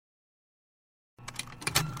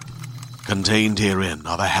Contained herein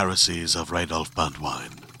are the heresies of Radolf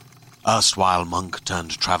Burntwine, erstwhile monk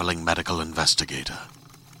turned traveling medical investigator.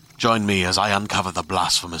 Join me as I uncover the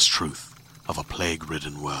blasphemous truth of a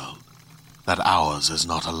plague-ridden world, that ours is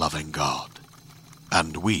not a loving God,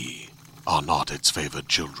 and we are not its favored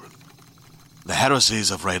children. The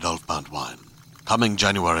heresies of Radolf Burntwine, coming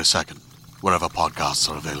January 2nd, wherever podcasts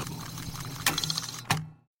are available.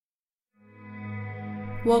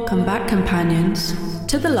 Welcome back, companions,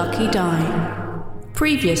 to The Lucky Die.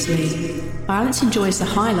 Previously, Balance enjoys the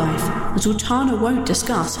high life that Ultana won't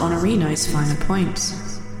discuss on Areno's final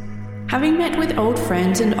points. Having met with old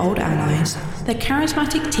friends and old allies, their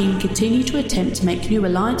charismatic team continue to attempt to make new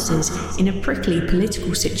alliances in a prickly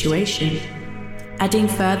political situation. Adding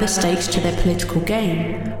further stakes to their political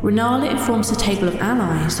game, Renala informs the table of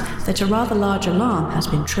allies that a rather large alarm has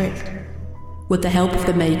been tripped. Would the help of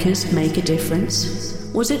the Makers make a difference?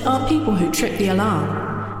 Was it our people who tripped the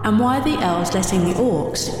alarm? And why are the elves letting the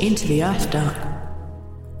orcs into the Earthdark?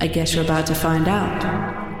 I guess we're about to find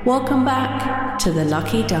out. Welcome back to The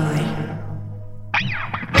Lucky Die.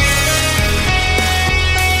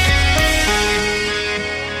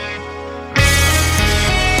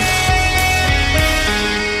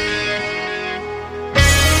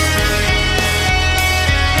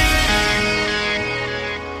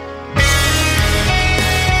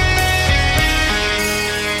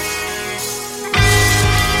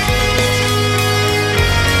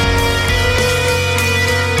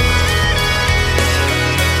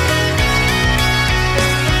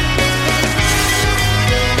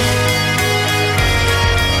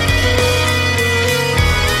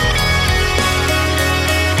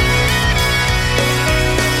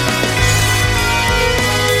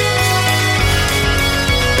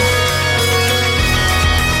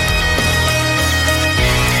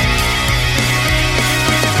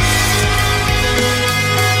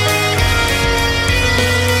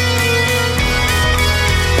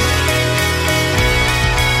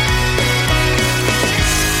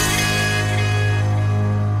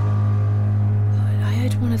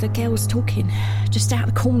 Talking just out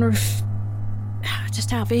of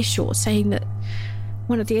earshot, saying that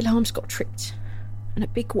one of the alarms got tripped, and a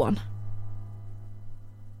big one.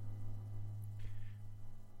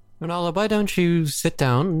 Renala, why don't you sit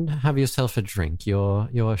down and have yourself a drink?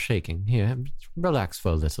 You're shaking. Here, relax for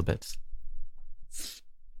a little bit.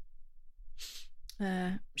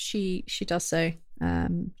 She does so.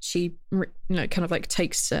 She kind of like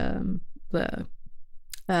takes the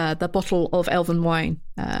bottle of elven wine,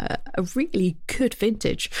 a really good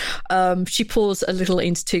vintage. She pours a little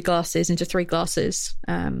into 3 glasses,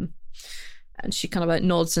 and she kind of like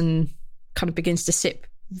nods and kind of begins to sip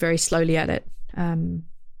very slowly at it.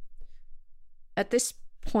 At this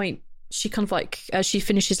point, she kind of like, as she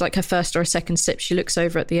finishes like her first or a second sip, she looks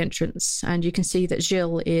over at the entrance, and you can see that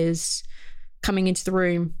Gilles is coming into the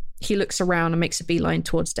room. He looks around and makes a beeline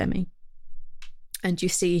towards Demi. And you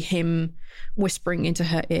see him whispering into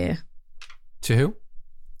her ear. To who?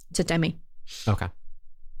 To Demi. Okay.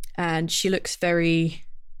 And she looks very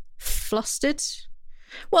flustered.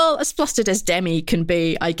 Well, as flustered as Demi can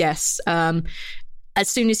be, I guess. As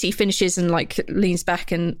soon as he finishes and like leans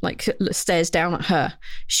back and like stares down at her,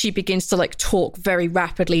 she begins to like talk very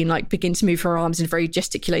rapidly and like begin to move her arms in a very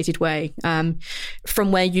gesticulated way.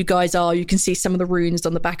 From where you guys are, you can see some of the runes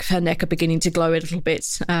on the back of her neck are beginning to glow a little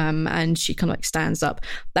bit, and she kind of like stands up.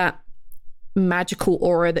 That magical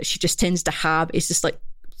aura that she just tends to have is just like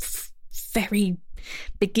very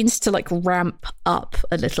begins to like ramp up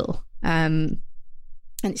a little, and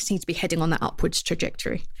it seems to be heading on that upwards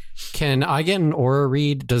trajectory. Can I get an aura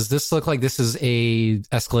read? Does this look like this is a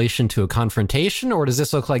escalation to a confrontation, or does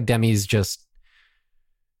this look like Demi's just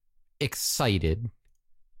excited?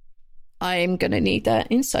 I'm going to need that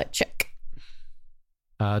insight check.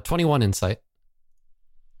 21 insight.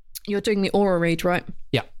 You're doing the aura read, right?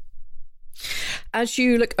 Yeah. As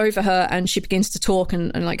you look over her and she begins to talk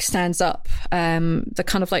and like stands up, the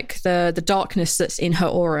kind of like the darkness that's in her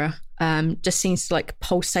aura just seems to like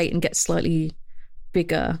pulsate and get slightly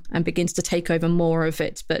bigger and begins to take over more of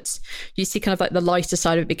it. But you see kind of like the lighter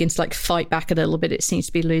side of it begins to like fight back a little bit. It seems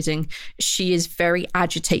to be losing. She is very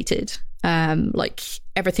agitated. Like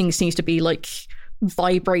everything seems to be like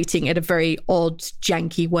vibrating in a very odd,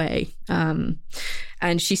 janky way.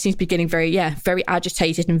 And she seems to be getting very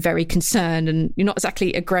agitated and very concerned, and you're not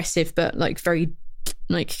exactly aggressive, but like very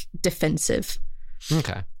like defensive.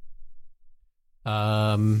 Okay.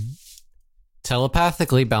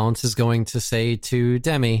 Telepathically, Balance is going to say to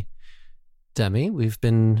Demi, we've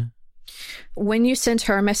been... When you send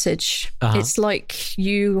her a message, it's like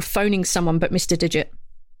you phoning someone but missed a digit.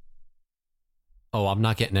 Oh, I'm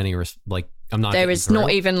not getting any, I'm not There getting is through.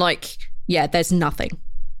 not even there's nothing.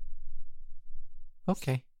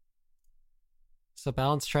 Okay. So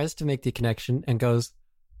Balance tries to make the connection and goes,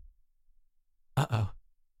 uh-oh.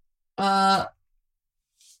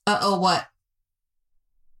 Uh-oh, what?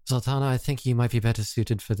 Zoltana, I think you might be better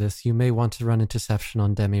suited for this. You may want to run interception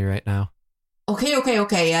on Demi right now. Okay.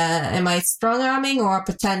 Am I strong-arming or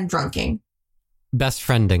pretend drunking? Best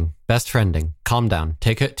friending. Calm down.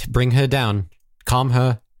 Bring her down. Calm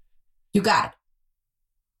her. You got it.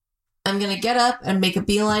 I'm gonna get up and make a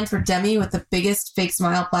beeline for Demi with the biggest fake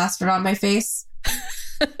smile plastered on my face.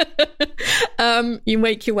 You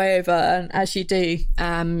make your way over, and as you do,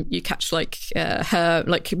 you catch her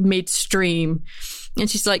midstream, and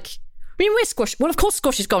she's like, I mean, where's Squash? Well, of course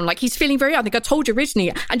Squash is gone. He's feeling very I think I told you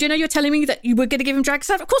originally. And you're telling me that you were going to give him Drag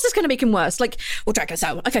Us Out? Of course it's going to make him worse. Well, Drag Us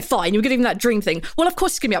Out. Okay, fine. You were going to give him that dream thing. Well, of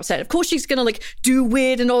course he's going to be upset. Of course she's going to, do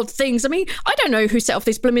weird and odd things. I mean, I don't know who set off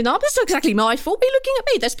this blooming arm. It's not exactly my fault. Be looking at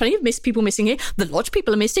me. There's plenty of people missing here. The lodge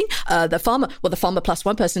people are missing. The farmer plus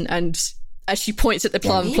one person. And as she points at the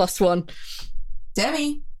farmer plus one.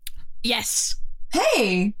 Demi. Yes.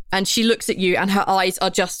 Hey. And she looks at you and her eyes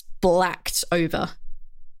are just blacked over.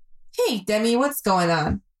 Hey, Demi, what's going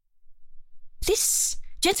on? This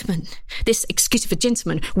gentleman, this excuse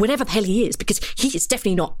gentleman, whatever the hell he is, because he is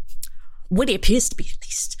definitely not what he appears to be, at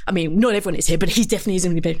least. I mean, not everyone is here, but he definitely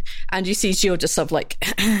isn't. And you see Jill just sort of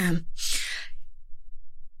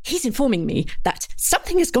he's informing me that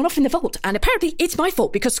something has gone off in the vault, and apparently it's my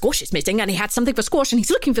fault because Squash is missing, and he had something for Squash, and he's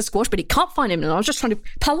looking for Squash, but he can't find him. And I was just trying to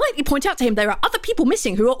politely point out to him there are other people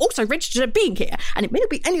missing who are also registered at being here, and it may not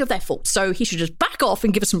be any of their fault, so he should just back off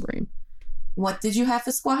and give us some room. What did you have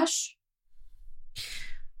for Squash?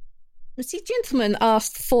 The gentleman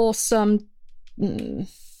asked for some...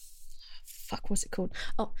 what's it called?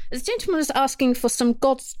 Oh, the gentleman is asking for some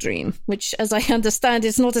God's Dream, which, as I understand,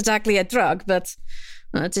 is not exactly a drug, but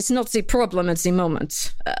it is not the problem at the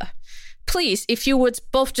moment. Please, if you would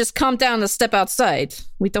both just calm down and step outside.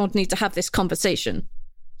 We don't need to have this conversation.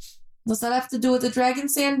 Does that have to do with the dragon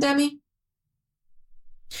sand, Demi?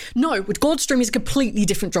 No, with God's Dream is a completely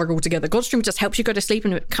different drug altogether. God's Dream just helps you go to sleep,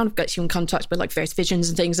 and it kind of gets you in contact with various visions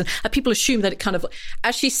and things. And people assume that it kind of,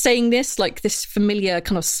 as she's saying this, this familiar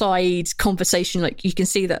kind of side conversation, you can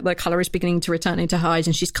see that the color is beginning to return into her eyes,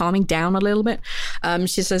 and she's calming down a little bit.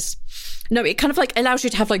 She says, no, it kind of allows you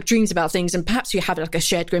to have dreams about things, and perhaps you have a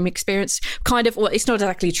shared dream experience. Kind of, well, it's not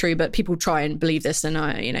exactly true, but people try and believe this, and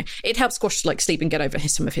it helps Squash sleep and get over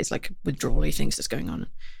some of his withdrawal-y things that's going on.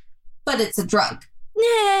 But it's a drug.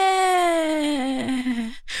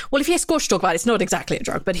 Yeah. Well, if you hear Squash talk about it, it's not exactly a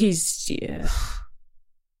drug, but he's, yeah.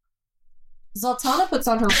 Zoltana puts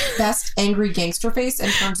on her best angry gangster face and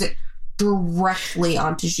turns it directly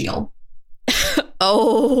onto Gilles.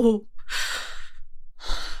 Oh.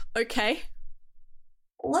 Okay.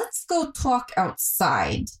 Let's go talk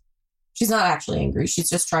outside. She's not actually angry. She's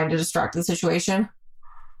just trying to distract the situation.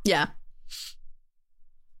 Yeah.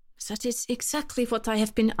 That is exactly what I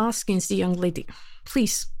have been asking the young lady.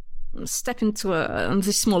 Please, step into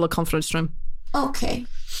the smaller conference room. Okay.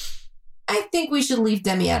 I think we should leave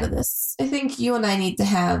Demi out of this. I think you and I need to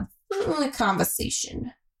have a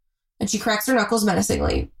conversation. And she cracks her knuckles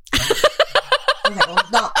menacingly. Okay, well,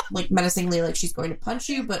 not menacingly she's going to punch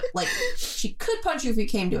you, but she could punch you if you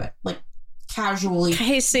came to it. Casually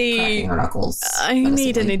cracking her knuckles. I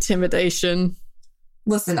need an intimidation.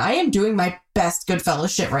 Listen, I am doing my best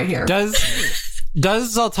Goodfellas shit right here. Does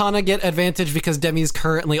Zoltana get advantage because Demi's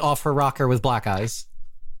currently off her rocker with black eyes?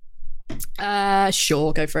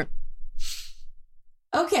 Sure, go for it.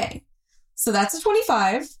 Okay, so that's a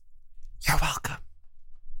 25. You're welcome.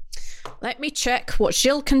 Let me check what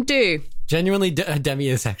Gilles can do. Genuinely, Demi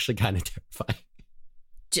is actually kind of terrifying.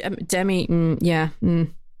 Demi, yeah.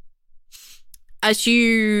 As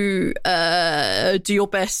you do your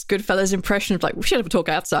best Goodfellas impression of we should have a talk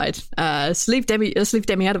outside. Let's leave Demi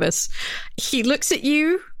out of this. He looks at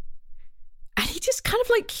you, and he just kind of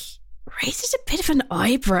raises a bit of an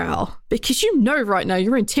eyebrow because right now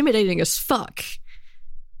you're intimidating as fuck.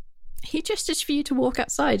 He gestures for you to walk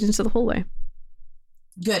outside into the hallway.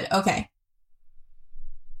 Good. Okay.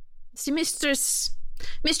 See, Mistress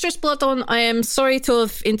Bloodon, I am sorry to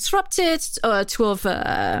have interrupted or to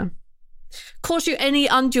have cause you any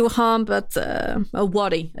undue harm, but a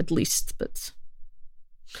worry at least. But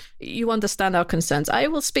you understand our concerns. I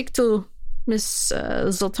will speak to Miss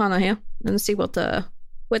Zoltana here and see where the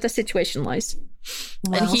situation lies.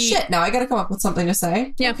 Well, and shit! Now I got to come up with something to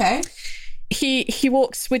say. Yeah. Okay. He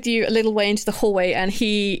walks with you a little way into the hallway, and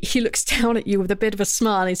he looks down at you with a bit of a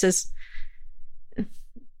smile. And he says,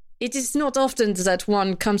 "It is not often that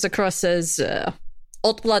one comes across as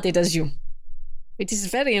hot-blooded as you. It is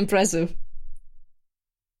very impressive.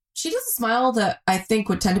 She does a smile that I think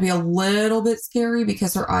would tend to be a little bit scary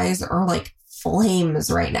because her eyes are like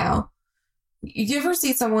flames right now. You ever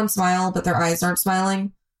see someone smile but their eyes aren't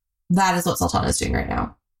smiling? That is what Sultana is doing right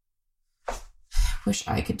now. Wish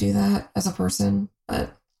I could do that as a person,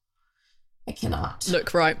 but I cannot.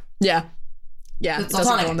 Look, right. Yeah. Yeah, it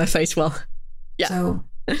doesn't go on their face well. Yeah. So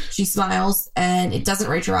she smiles and it doesn't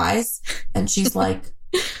reach her eyes. And she's like,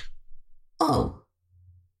 oh,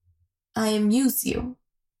 I amuse you.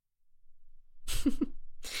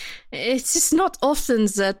 It is not often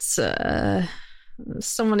that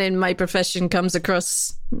someone in my profession comes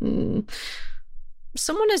across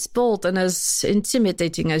someone as bold and as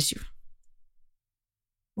intimidating as you.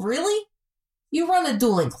 Really? You run a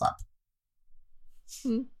dueling club.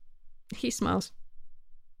 He smiles.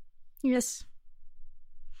 Yes.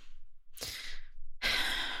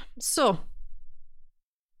 So,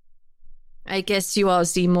 I guess you are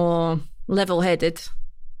the more level-headed.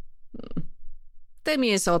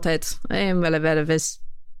 Demi is hot-head. I am well aware of this.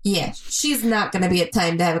 Yeah, she's not going to be a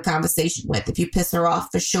time to have a conversation with if you piss her off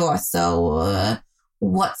for sure. So,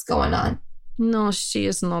 what's going on? No, she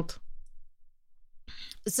is not.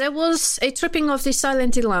 There was a tripping of the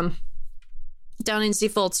silent alarm down in the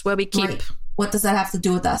vaults where we keep... Right. What does that have to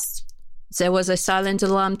do with us? There was a silent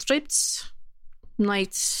alarm tripped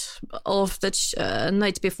night of the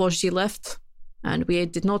night before she left, and we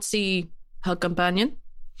did not see her companion.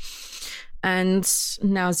 And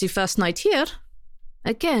now the first night here,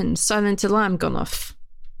 again, silent alarm gone off,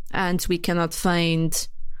 and we cannot find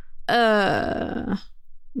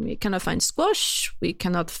Squash. We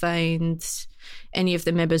cannot find any of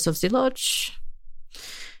the members of the lodge.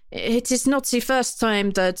 It is not the first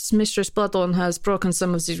time that Mistress Bloodhorn has broken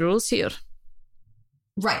some of the rules here.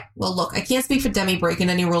 Right. Well, look, I can't speak for Demi breaking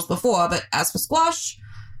any rules before, but as for Squash,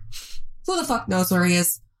 who the fuck knows where he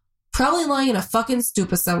is? Probably lying in a fucking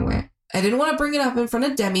stupa somewhere. I didn't want to bring it up in front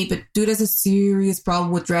of Demi, but dude has a serious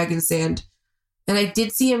problem with dragon sand. And I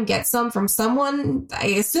did see him get some from someone. I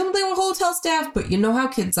assumed they were hotel staff, but you know how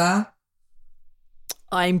kids are.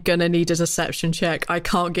 I'm gonna need a deception check. I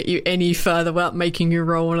can't get you any further without making you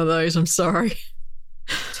roll one of those. I'm sorry.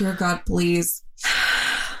 Dear God, please.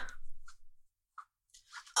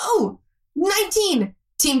 Oh, 19!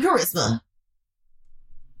 Team Charisma.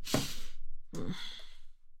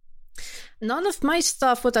 None of my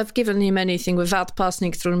staff would have given him anything without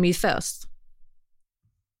passing through me first.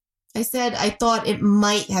 I said I thought it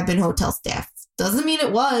might have been hotel staff. Doesn't mean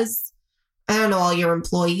it was. I don't know all your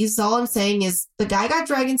employees. All I'm saying is the guy got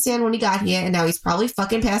dragon sand when he got here, and now he's probably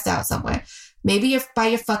fucking passed out somewhere. Maybe you're by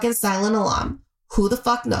your fucking silent alarm. Who the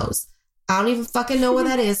fuck knows? I don't even fucking know where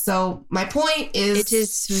that is. So my point is... It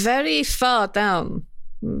is very far down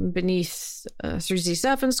beneath through the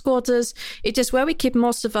servants' quarters. It is where we keep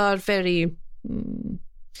most of our very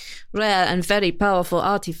rare and very powerful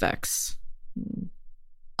artifacts.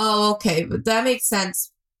 Oh, okay. But that makes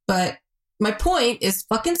sense. But my point is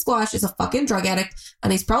fucking Squash is a fucking drug addict,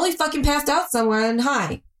 and he's probably fucking passed out somewhere and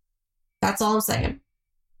high. That's all I'm saying.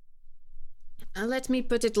 Let me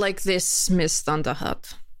put it like this, Miss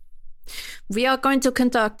Thunderheart. We are going to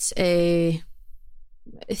conduct a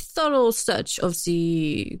thorough search of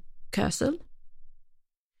the castle.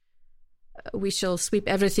 We shall sweep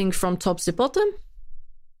everything from top to bottom.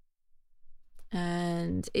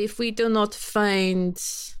 And if we do not find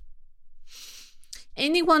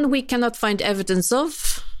anyone we cannot find evidence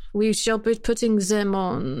of, we shall be putting them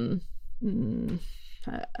on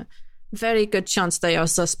very good chance they are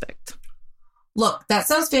suspect. Look, that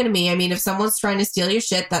sounds fair to me. I mean, if someone's trying to steal your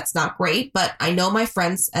shit, that's not great, but I know my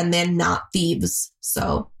friends and they're not thieves,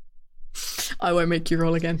 so... I won't make you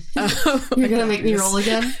roll again. You're gonna make me roll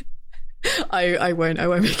again? I won't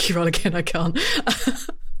make you roll again. I can't.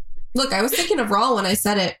 Look, I was thinking of Raw when I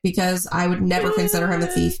said it because I would never consider him a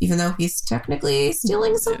thief, even though he's technically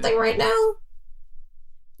stealing something right now.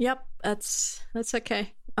 Yep, that's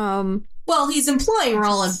okay. Well, he's implying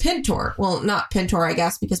Raw and Pintor. Well, not Pintor, I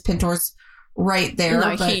guess, because Pintor's right there,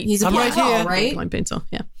 no, but he's implying Raw, right? Pintor,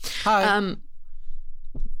 yeah. Hi.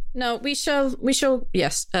 No, we shall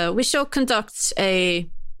conduct a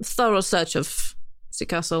thorough search of the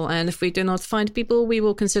castle, and if we do not find people, we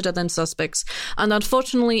will consider them suspects. And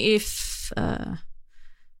unfortunately, if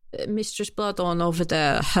Mistress Bloodhorn over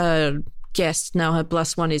there, her guest, now her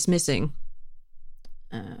plus one, is missing,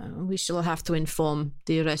 we shall have to inform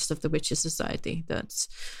the rest of the Witches' Society that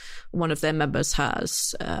one of their members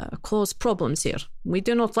has caused problems here. We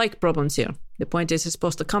do not like problems here. The point is, it's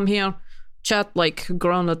supposed to come here, chat like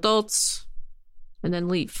grown adults, and then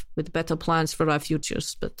leave with better plans for our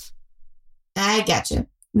futures, but I gotcha.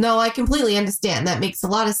 No, I completely understand. That makes a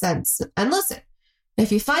lot of sense. And listen,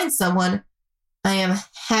 if you find someone, I am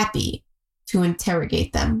happy to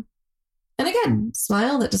interrogate them. And again,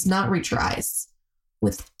 smile that does not reach your eyes.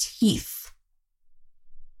 With teeth.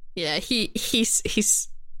 Yeah, he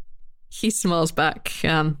smiles back.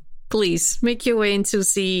 Please make your way into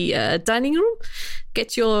the dining room.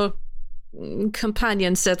 Get your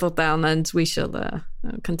companion settled down, and we shall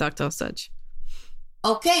conduct our search.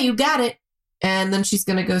 Okay, you got it. And then she's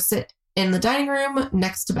going to go sit in the dining room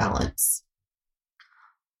next to Balance.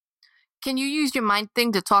 Can you use your mind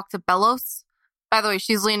thing to talk to Bellows? By the way,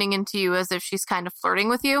 she's leaning into you as if she's kind of flirting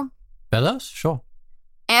with you. Bellows? Sure.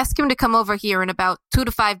 Ask him to come over here in about 2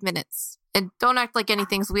 to 5 minutes. And don't act like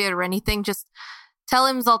anything's weird or anything. Just tell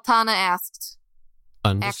him Zoltana asked.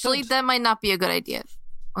 Understood. Actually, that might not be a good idea.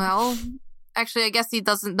 Well, actually, I guess he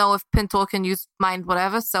doesn't know if Pintor can use mind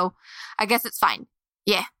whatever, so I guess it's fine.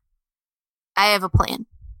 Yeah. I have a plan.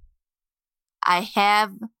 I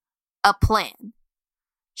have a plan.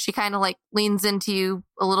 She kind of like leans into you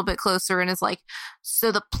a little bit closer and is like,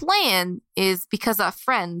 so the plan is because our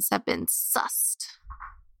friends have been sussed.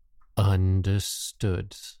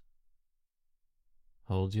 Understood.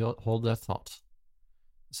 Hold that thought.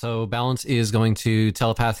 So Balance is going to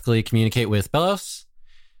telepathically communicate with Bellows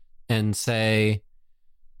and say,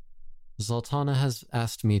 Zoltana has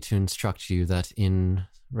asked me to instruct you that in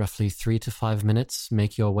roughly 3 to 5 minutes,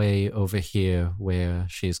 make your way over here where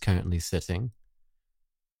she is currently sitting.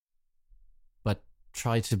 But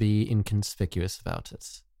try to be inconspicuous about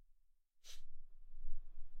it.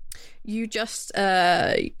 You just,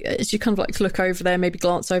 as you kind of like look over there, maybe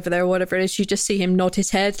glance over there or whatever it is, you just see him nod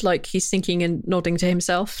his head like he's thinking and nodding to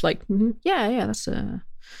himself. Like, yeah, that's,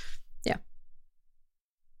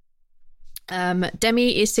 yeah.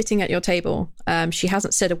 Demi is sitting at your table. She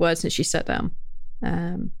hasn't said a word since she sat down.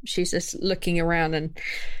 She's just looking around, and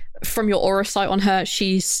from your aura sight on her,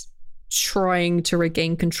 she's trying to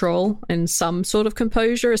regain control and some sort of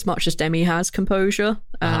composure, as much as Demi has composure.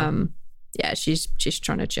 Yeah, she's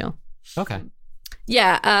trying to chill. Okay.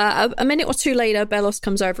 Yeah, a minute or two later, Bellows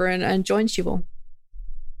comes over and joins you all.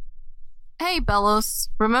 Hey, Bellows.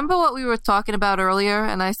 Remember what we were talking about earlier,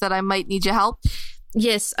 and I said I might need your help?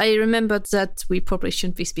 Yes, I remembered that we probably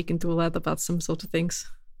shouldn't be speaking too loud about some sort of things.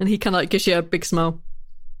 And he kind of like gives you a big smile.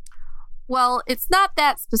 Well, it's not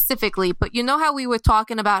that specifically, but you know how we were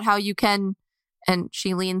talking about how you can, and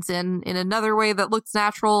she leans in another way that looks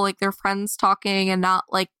natural, like they're friends talking and not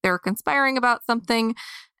like they're conspiring about something.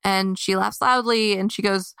 And she laughs loudly and she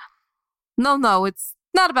goes, no, it's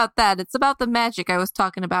not about that. It's about the magic I was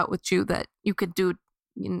talking about with you that you could do,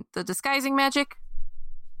 the disguising magic.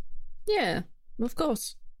 Yeah, of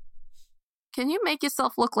course. Can you make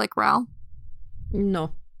yourself look like Ral?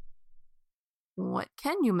 No. What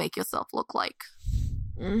can you make yourself look like?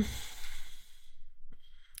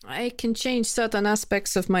 I can change certain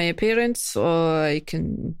aspects of my appearance, or I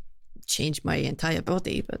can change my entire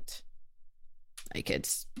body, but I could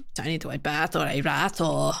turn into a bat or a rat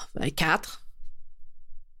or a cat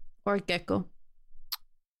or a gecko.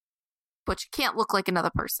 But you can't look like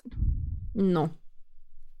another person. No.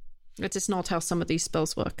 That is not how some of these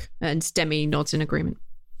spells work. And Demi nods in agreement.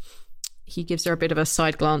 He gives her a bit of a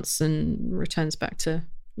side glance and returns back to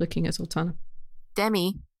looking at Zoltana.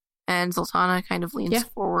 Demi, and Zoltana kind of leans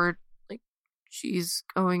forward like she's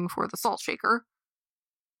going for the salt shaker.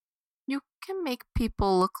 You can make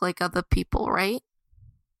people look like other people, right?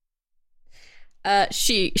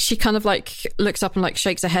 She kind of like looks up and like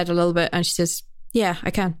shakes her head a little bit and she says, yeah,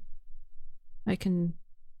 I can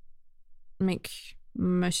make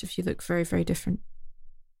most of you look very, very different.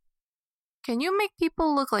 Can you make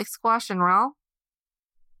people look like Squash and Ral?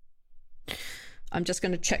 I'm just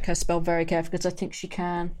going to check her spell very carefully because I think she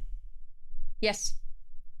can. Yes.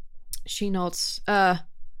 She nods.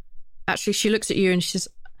 Actually, she looks at you and she says,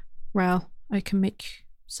 Ral, I can make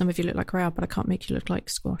some of you look like Ral, but I can't make you look like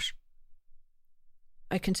Squash.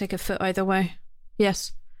 I can take a foot either way.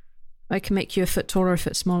 Yes. I can make you a foot taller, a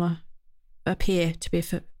foot smaller. Appear to be a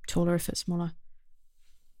foot taller, a foot smaller.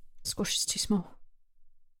 Squash is too small.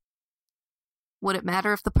 Would it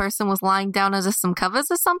matter if the person was lying down under some covers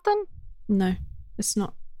or something? No, it's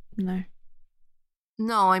not. No.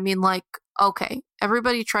 No, I mean like, okay,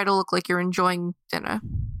 everybody try to look like you're enjoying dinner.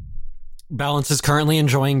 Balance is currently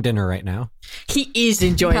enjoying dinner right now. He is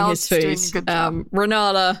enjoying his food. Doing a good job.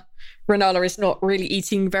 Renala is not really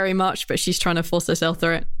eating very much, but she's trying to force herself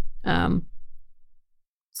through it.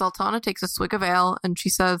 Zoltana takes a swig of ale and she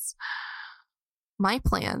says, my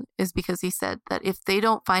plan is because he said that if they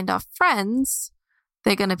don't find our friends,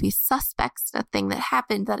 they're going to be suspects in a thing that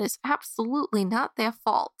happened that is absolutely not their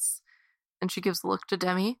faults. And she gives a look to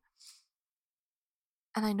Demi.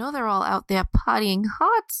 And I know they're all out there partying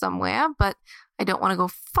hard somewhere, but I don't want to go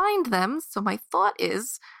find them. So my thought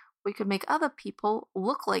is we could make other people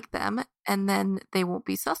look like them, and then they won't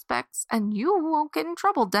be suspects, and you won't get in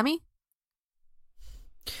trouble, Demi.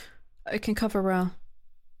 I can cover Ral.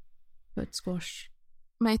 But Squash.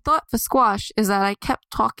 My thought for Squash is that I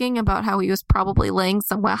kept talking about how he was probably laying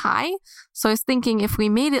somewhere high. So I was thinking if we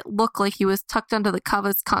made it look like he was tucked under the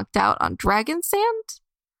covers, conked out on dragon sand.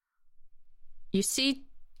 You see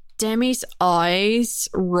Demi's eyes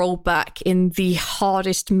roll back in the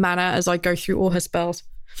hardest manner as I go through all her spells.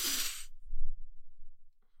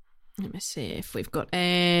 Let me see if we've got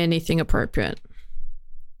anything appropriate.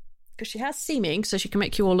 Because she has seeming, so she can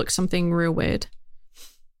make you all look something real weird.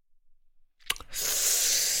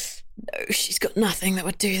 No, she's got nothing that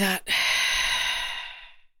would do that.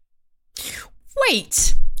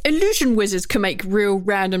 Wait! Illusion wizards can make real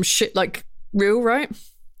random shit like real, right?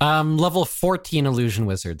 Level 14 illusion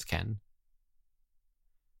wizards can.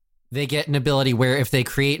 They get an ability where if they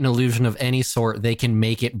create an illusion of any sort, they can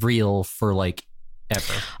make it real for like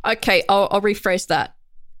ever. Okay, I'll rephrase that.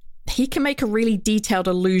 He can make a really detailed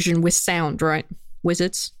illusion with sound, right?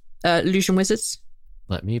 Wizards, illusion wizards.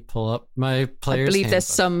 Let me pull up my player's I believe handbook. there's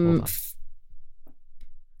some.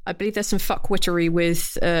 I believe there's some fuckwittery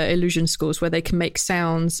with illusion schools where they can make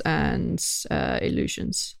sounds and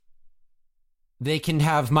illusions. They can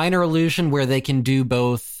have minor illusion where they can do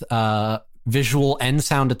both visual and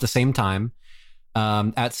sound at the same time.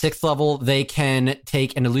 At 6th level, they can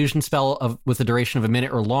take an illusion spell with a duration of a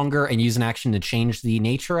minute or longer and use an action to change the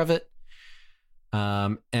nature of it.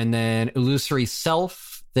 And then illusory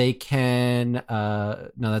self, they can... no,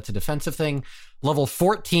 that's a defensive thing. Level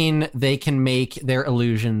 14, they can make their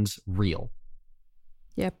illusions real.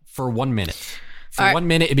 Yep. For 1 minute. For All 1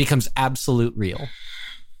 minute, it becomes absolute real.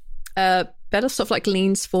 Better stuff like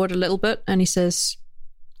leans forward a little bit and he says,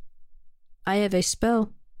 I have a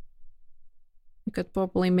spell. You could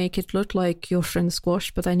probably make it look like your friend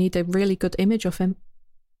Squash, but I need a really good image of him.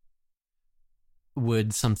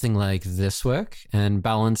 Would something like this work? And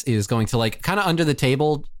Balance is going to like kind of under the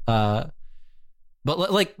table, but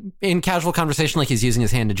like in casual conversation, like he's using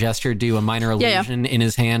his hand to gesture, do a minor illusion in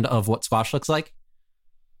his hand of what Squash looks like.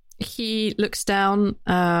 He looks down,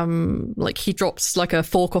 like he drops like a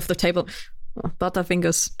fork off the table.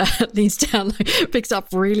 Butterfingers leans down, like, picks up,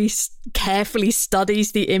 really carefully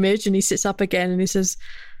studies the image, and he sits up again and he says,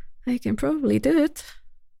 I can probably do it.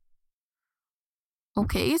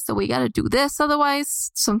 Okay, so we gotta do this,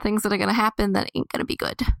 otherwise some things that are gonna happen that ain't gonna be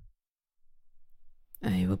good.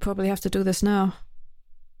 I will probably have to do this now.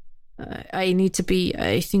 I need to be,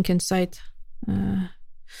 I think, inside.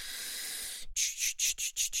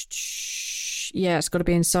 Yeah, it's got to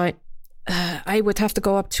be inside. I would have to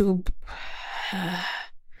go up to...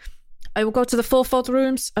 I will go to the fourfold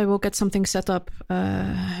rooms. I will get something set up.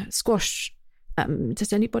 Squash.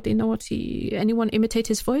 Does anybody know anyone imitate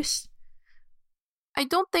his voice? I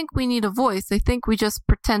don't think we need a voice. I think we just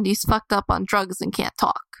pretend he's fucked up on drugs and can't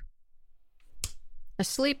talk.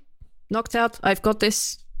 Asleep. Knocked out. I've got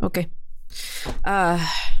this. Okay.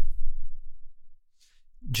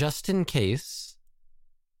 Just in case,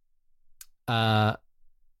 Balance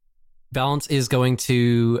is going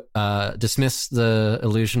to dismiss the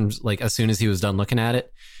illusions like as soon as he was done looking at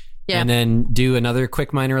it. Yeah. And then do another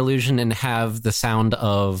quick minor illusion and have the sound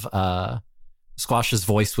of Squash's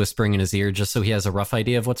voice whispering in his ear just so he has a rough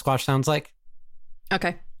idea of what Squash sounds like.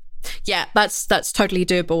 Okay. Yeah, that's totally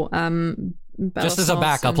doable. Just as a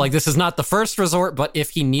backup, like this is not the first resort, but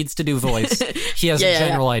if he needs to do voice, he has a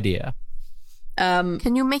general idea.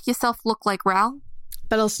 Can you make yourself look like Ral?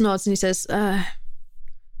 Bellos nods and he says,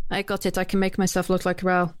 I got it. I can make myself look like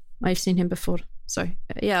Ral. I've seen him before. Sorry.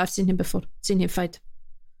 Yeah, I've seen him before. Seen him fight.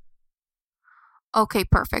 Okay,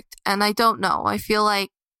 perfect. And I don't know. I feel like,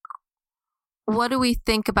 what do we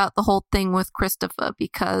think about the whole thing with Christopher?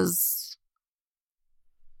 Because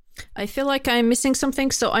I feel like I'm missing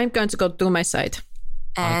something, so I'm going to go do my side.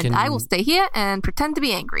 And I will stay here and pretend to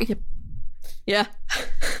be angry. Yep. Yeah.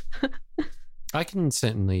 I can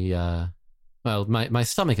certainly, well, my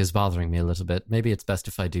stomach is bothering me a little bit. Maybe it's best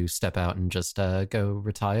if I do step out and just go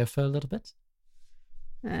retire for a little bit.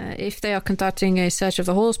 If they are conducting a search of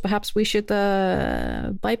the halls, perhaps we should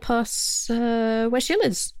bypass where she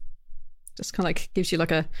lives. Just kind of like gives you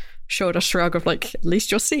like a shoulder shrug of like, at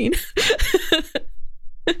least you're seen.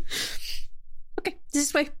 Okay,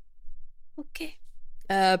 this way. Okay.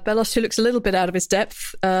 Bellos, who looks a little bit out of his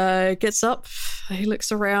depth, gets up. He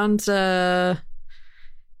looks around,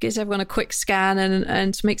 gives everyone a quick scan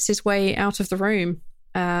and makes his way out of the room.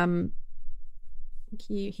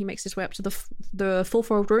 He makes his way up to the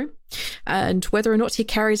fourfold room, and whether or not he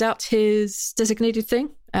carries out his designated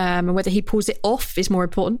thing, and whether he pulls it off is more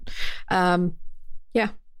important. Yeah.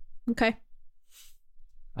 Okay.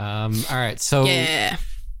 All right. So Yeah.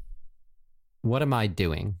 what am I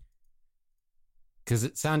doing? Because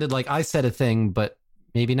it sounded like I said a thing, but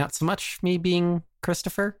maybe not so much me being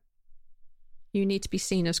Christopher. You need to be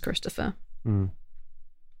seen as Christopher. Hmm.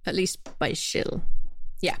 At least by Shill.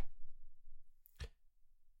 Yeah.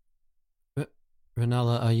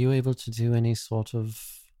 Renala, are you able to do any sort of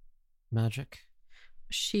magic?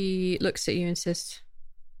 She looks at you and says,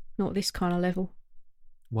 not this kind of level.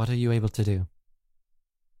 What are you able to do?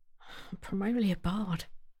 I'm primarily a bard.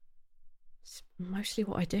 It's mostly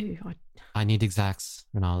what I do. I need exacts,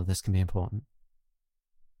 Renala. This can be important.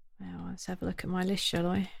 Well, let's have a look at my list, shall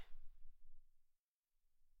I?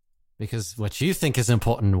 Because what you think is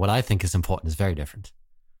important, what I think is important is very different.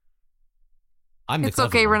 I'm the It's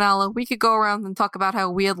okay, clever one. Renala. We could go around and talk about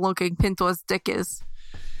how weird looking Pintor's dick is.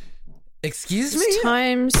 Excuse me? It's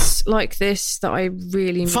times like this that I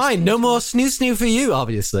really miss Fine, no people. more snoo for you,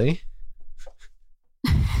 obviously.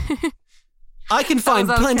 I can find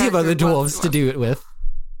out of plenty of other character, dwarves to do it with.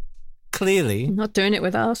 Clearly. I'm not doing it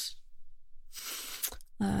with us.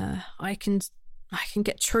 I can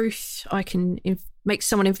get truth. I can make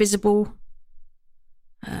someone invisible.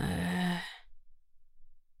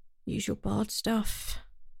 Usual bard stuff.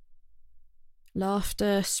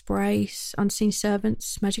 Laughter, sprays, unseen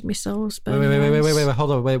servants, magic missiles. Wait, burning hands.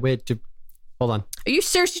 hold on, hold on. Are you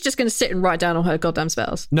seriously just going to sit and write down all her goddamn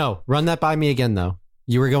spells? No, run that by me again, though.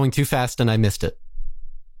 You were going too fast and I missed it.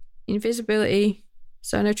 Invisibility,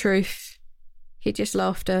 sono truth, hideous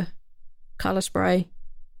laughter, colour spray,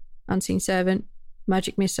 unseen servant,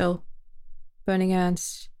 magic missile, burning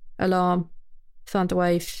hands, alarm,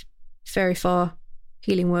 thunderwave, fairy fire,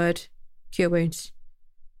 healing word, cure wounds,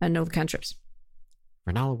 and all the cantrips.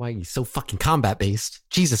 Renala, why are you so fucking combat-based?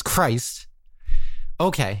 Jesus Christ.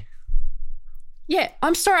 Okay. Yeah,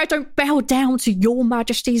 I'm sorry I don't bow down to your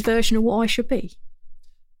majesty's version of what I should be.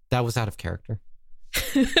 That was out of character.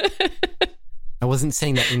 I wasn't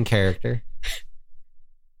saying that in character.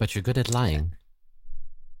 But you're good at lying.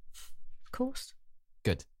 Of course.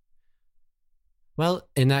 Good. Well,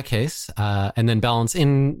 in that case, and then balance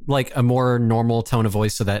in like a more normal tone of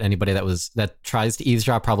voice so that anybody that tries to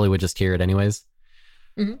eavesdrop probably would just hear it anyways.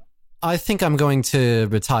 Mm-hmm. I think I'm going to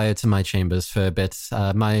retire to my chambers for a bit.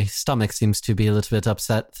 My stomach seems to be a little bit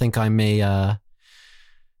upset. Think I may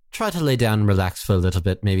try to lay down and relax for a little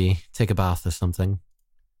bit, maybe take a bath or something.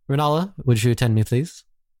 Renala, would you attend me, please?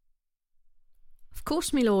 Of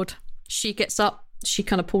course, my lord. She gets up. She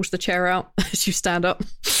kind of pulls the chair out as you stand up.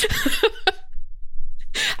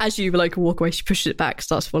 As you like walk away, she pushes it back,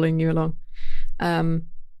 starts following you along.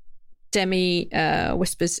 Demi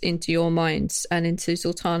whispers into your minds and into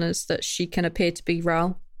Zoltana's that she can appear to be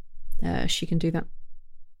Ral. She can do that.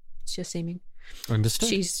 It's just seeming. Understood.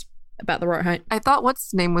 She's about the right height. I thought what's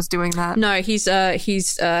his name was doing that. No, he's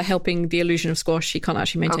helping the illusion of squash. He can't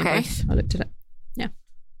actually maintain Okay. both. I looked at it. Yeah.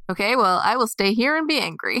 Okay, well, I will stay here and be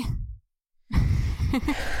angry.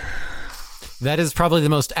 That is probably the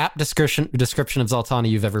most apt description of Zoltana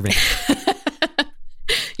you've ever made.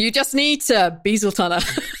 You just need to be Zoltana.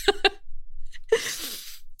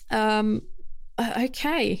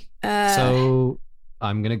 Okay. So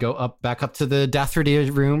I'm going to go back up to the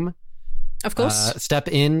Dathradir room. Of course. Step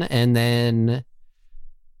in and then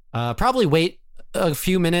probably wait a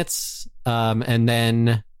few minutes and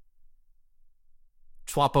then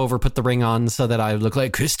swap over, put the ring on so that I look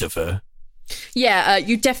like Christopher. Yeah,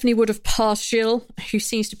 you definitely would have passed Jill, who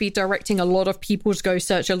seems to be directing a lot of people to go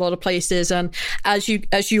search a lot of places. And as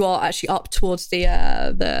you are actually up towards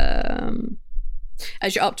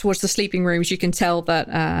as you're up towards the sleeping rooms, you can tell that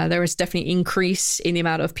there is definitely increase in the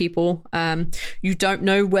amount of people. You don't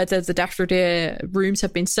know whether the Dathradir rooms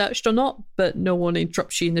have been searched or not, but no one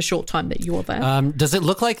interrupts you in the short time that you're there. Does it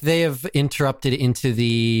look like they have interrupted into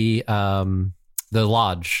the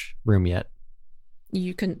lodge room yet?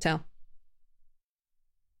 You couldn't tell.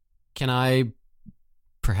 Can I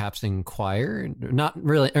perhaps inquire? Not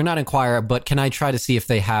really, or not inquire, but can I try to see if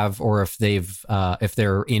they have, or if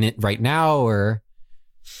they're in it right now, or?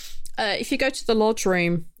 If you go to the lodge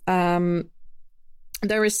room,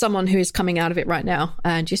 there is someone who is coming out of it right now,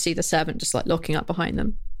 and you see the servant just like locking up behind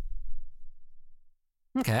them.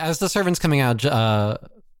 Okay, as the servant's coming out,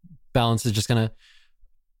 Balance is just gonna.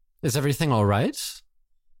 Is everything all right?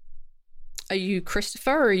 Are you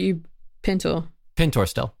Christopher or are you Pintor? Pintor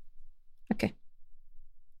still. Okay.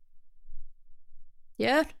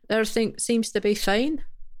 Yeah, everything seems to be fine.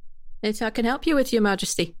 Anything I can help you with, Your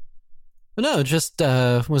Majesty? No, just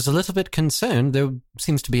was a little bit concerned. There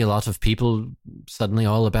seems to be a lot of people suddenly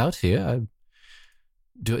all about here.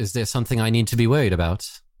 Is there something I need to be worried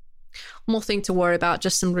about? Nothing to worry about,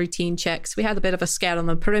 just some routine checks. We had a bit of a scare on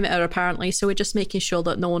the perimeter, apparently, so we're just making sure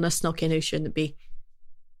that no one has snuck in who shouldn't be.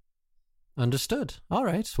 Understood. All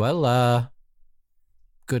right. Well,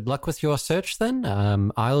 good luck with your search then.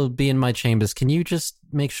 I'll be in my chambers. Can you just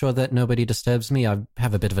make sure that nobody disturbs me? I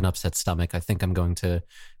have a bit of an upset stomach. I think I'm going to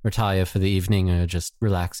retire for the evening or just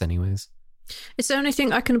relax anyways. Is there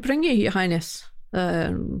anything I can bring you, Your Highness?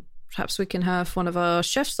 Perhaps we can have one of our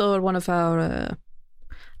chefs or one of our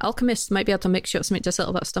alchemists might be able to mix you up something to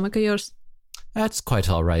settle that stomach of yours. That's quite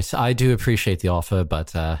all right. I do appreciate the offer,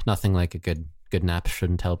 but nothing like a good nap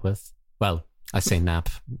shouldn't help with. Well, I say nap,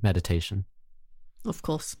 meditation. Of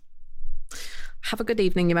course. Have a good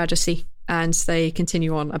evening, Your Majesty. And they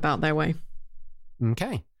continue on about their way.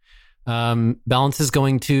 Okay. Balance is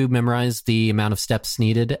going to memorize the amount of steps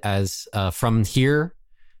needed as from here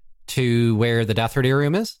to where the Dathradir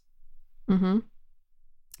room is. Mm-hmm.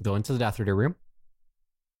 Go into the Dathradir room.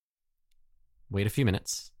 Wait a few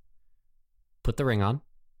minutes. Put the ring on.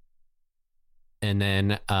 And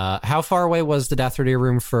then, how far away was the Dathradir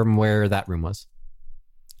room from where that room was?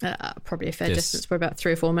 Probably a fair distance, for about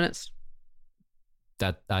 3 or 4 minutes.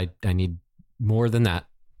 That I need more than that.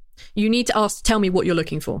 You need to tell me what you're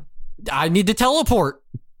looking for. I need to teleport.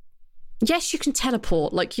 Yes, you can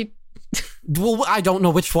teleport. Like you. Well, I don't know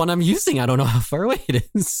which one I'm using. I don't know how far away it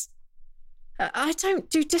is. I don't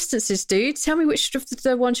do distances, dude. Tell me which of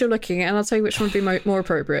the ones you're looking at, and I'll tell you which one would be more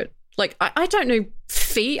appropriate. Like, I don't know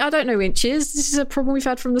feet. I don't know inches. This is a problem we've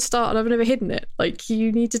had from the start, and I've never hidden it. Like,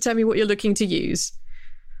 you need to tell me what you're looking to use.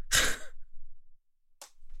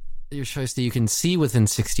 Your choice that you can see within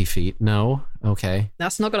 60 feet. No. Okay.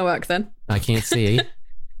 That's not going to work then. I can't see.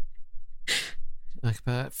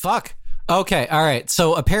 Fuck. Okay. All right.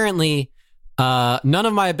 So apparently, none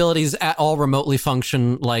of my abilities at all remotely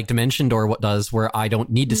function like Dimension Door what does, where I don't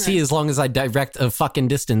need to see as long as I direct a fucking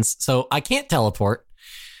distance. So I can't teleport.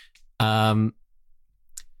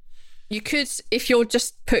 You could, if you're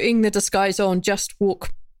just putting the disguise on, just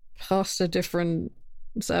walk past a different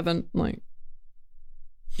servant, like.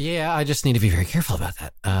 Yeah, I just need to be very careful about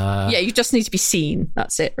that. Yeah, you just need to be seen.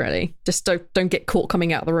 That's it, really. Just don't get caught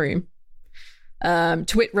coming out of the room. To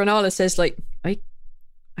which Renala says, like, I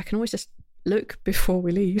can always just look before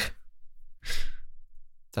we leave.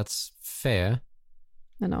 That's fair.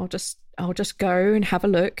 And I'll just go and have a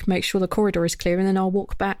look, make sure the corridor is clear, and then I'll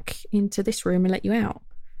walk back into this room and let you out.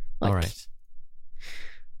 Like, all right.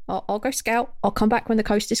 I'll go scout. I'll come back when the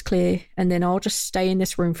coast is clear, and then I'll just stay in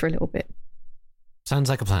this room for a little bit. Sounds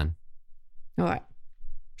like a plan. All right.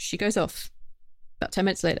 She goes off. About 10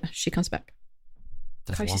 minutes later, she comes back.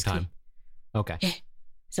 That's a long time. Okay. Yeah.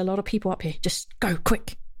 There's a lot of people up here. Just go,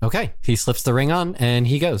 quick. Okay. He slips the ring on, and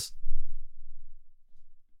he goes.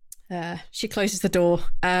 She closes the door,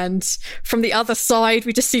 and from the other side,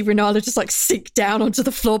 we just see Renala just, like, sink down onto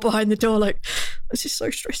the floor behind the door, like, this is so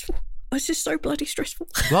stressful. This is so bloody stressful.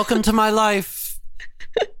 Welcome to my life.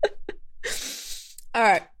 All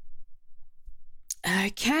right.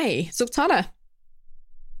 Okay, Sultana,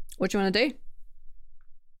 what do you want to do?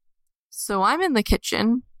 So I'm in the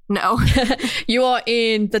kitchen. No. You are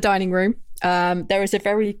in the dining room. There is a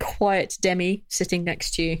very quiet Demi sitting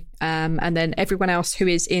next to you. And then everyone else who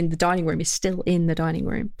is in the dining room is still in the dining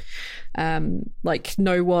room. Like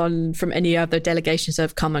no one from any other delegations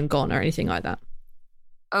have come and gone or anything like that.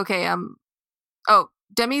 Okay, oh,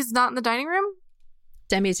 Demi's not in the dining room?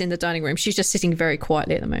 Demi is in the dining room. She's just sitting very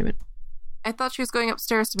quietly at the moment. I thought she was going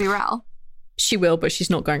upstairs to be Ral. She will, but she's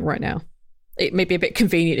not going right now. It may be a bit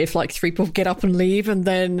convenient if like 3 people get up and leave and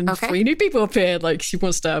then 3 new people appear. Like she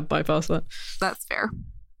wants to bypass that. That's fair.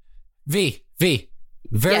 V.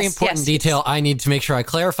 Very important detail I need to make sure I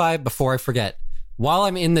clarify before I forget. While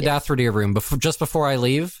I'm in the Dathradir room, just before I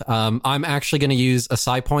leave, I'm actually going to use a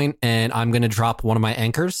psi point and I'm going to drop one of my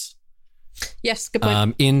anchors. Yes, good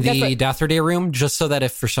point. In the Dathradir room, just so that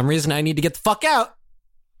if for some reason I need to get the fuck out.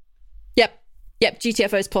 Yep,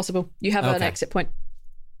 GTFO is possible. You have an exit point.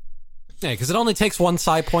 Yeah, because it only takes 1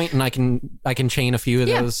 psi point, and I can chain a few of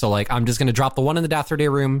those. So, like, I'm just going to drop the one in the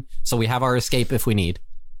Dathradir room, so we have our escape if we need.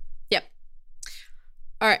 Yep.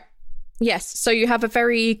 All right. Yes. So you have a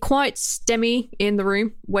very quiet Demi in the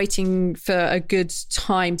room, waiting for a good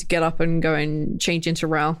time to get up and go and change into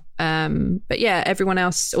Ral. But yeah, everyone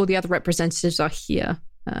else, all the other representatives are here.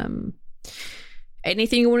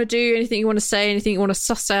 Anything you want to do? Anything you want to say? Anything you want to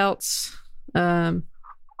suss out?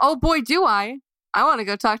 Oh boy, do I want to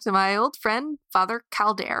go talk to my old friend, Father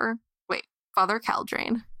Caldair. Wait, Father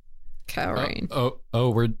Caldrain. Calrain.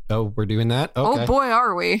 We're doing that. Okay. Oh boy,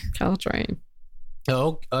 are we? Calrain.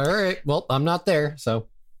 Oh, all right. Well, I'm not there, so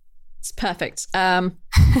It's perfect.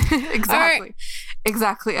 Exactly.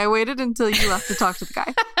 Exactly. I waited until you left to talk to the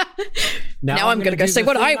guy. Now I'm gonna go do say the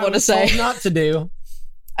what thing I wanna was say. told not to do.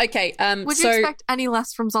 Okay. Would so you expect any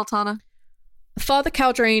less from Zoltana? Father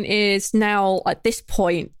Caldrain is now at this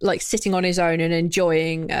point like sitting on his own and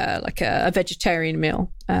enjoying like a vegetarian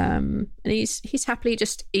meal. And he's happily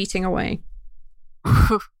just eating away.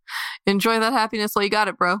 Enjoy that happiness while you got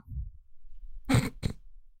it, bro.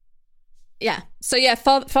 Yeah. So yeah,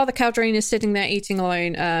 Father Caldrain is sitting there eating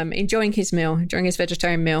alone, enjoying his meal, enjoying his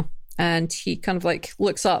vegetarian meal, and he kind of like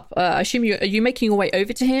looks up. I assume are you making your way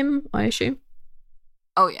over to him? I assume.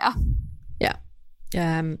 Oh yeah.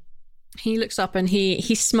 Yeah. He looks up and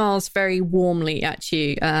he smiles very warmly at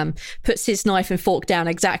you. Puts his knife and fork down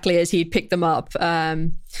exactly as he'd picked them up.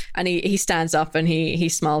 And he stands up and he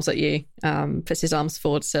smiles at you. Puts his arms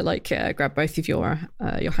forward to like grab both of your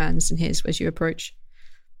hands in his as you approach.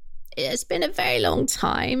 It's been a very long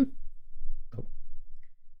time.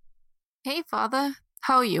 Hey, Father.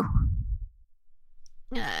 How are you?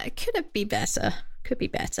 Could it be better? Could be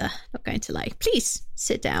better. Not going to lie. Please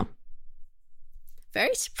sit down.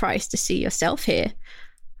 Very surprised to see yourself here.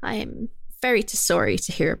 I am very sorry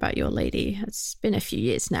to hear about your lady. It's been a few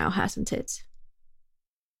years now, hasn't it?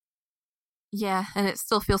 Yeah, and it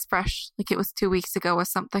still feels fresh, like it was 2 weeks ago or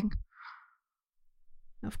something.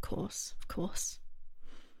 Of course.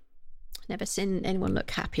 Never seen anyone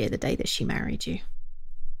look happier the day that she married you.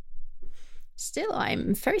 Still,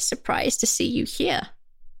 I'm very surprised to see you here.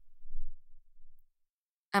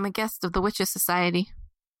 I'm a guest of the Witches Society.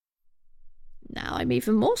 Now I'm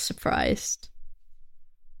even more surprised.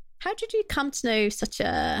 How did you come to know such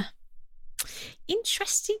a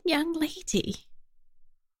interesting young lady?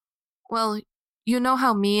 Well, you know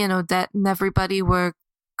how me and Odette and everybody were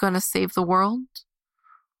gonna save the world?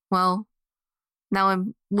 Well, now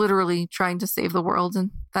I'm literally trying to save the world,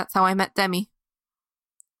 and that's how I met Demi.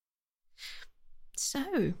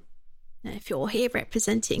 So, if you're here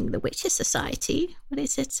representing the Witches Society, what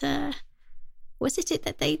is it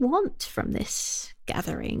that they want from this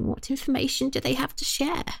gathering? What information do they have to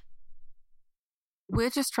share? We're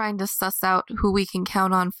just trying to suss out who we can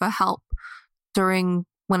count on for help when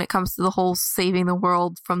it comes to the whole saving the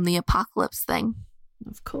world from the apocalypse thing.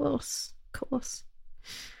 Of course.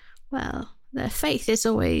 Well, their faith is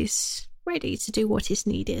always ready to do what is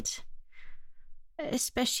needed,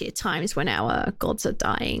 especially at times when our gods are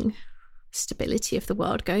dying. Stability of the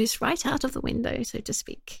world goes right out of the window, so to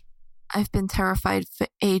speak. I've been terrified for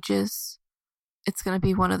ages. It's going to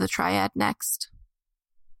be one of the Triad next.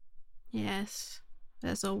 Yes,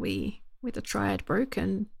 as are we. With the Triad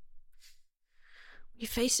broken, we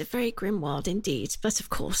face a very grim world indeed. But of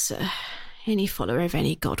course, any follower of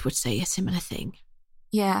any god would say a similar thing.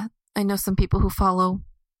 Yeah, I know some people who follow.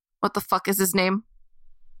 What the fuck is his name?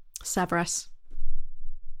 Savras.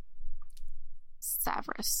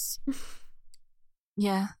 Savras.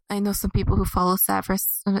 Yeah, I know some people who follow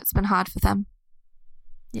Savras, and it's been hard for them.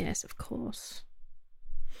 Yes, of course.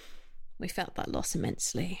 We felt that loss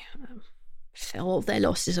immensely. All their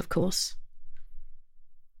losses, of course.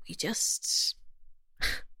 We just...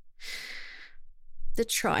 The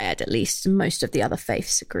Triad, at least, and most of the other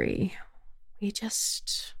faiths agree. We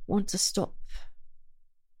just want to stop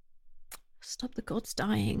the gods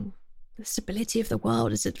dying. The stability of the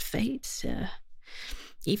world as it fades.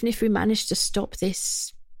 Even if we manage to stop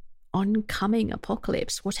this oncoming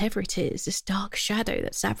apocalypse, whatever it is, this dark shadow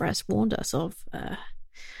that Savras warned us of,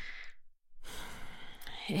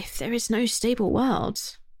 if there is no stable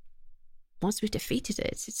world, once we've defeated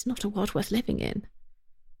it, it's not a world worth living in.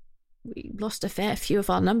 We lost a fair few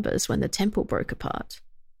of our numbers when the temple broke apart.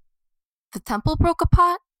 The temple broke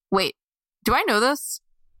apart? Wait, do I know this?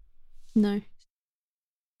 No.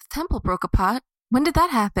 The temple broke apart? When did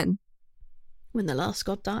that happen? When the last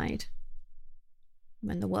god died.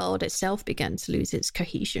 When the world itself began to lose its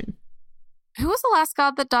cohesion. Who was the last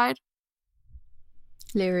god that died?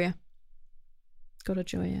 Lyria. God of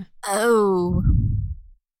Joya. Oh.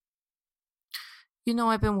 You know,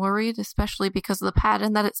 I've been worried, especially because of the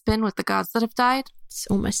pattern that it's been with the gods that have died. It's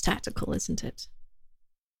almost tactical, isn't it?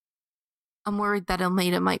 I'm worried that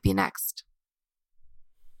Ilmaita might be next.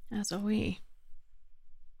 As are we.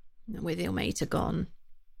 With Ilmaita gone,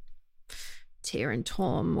 Tyr and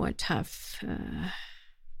Torm won't have...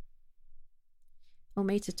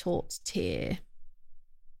 Ilmaita taught Tyr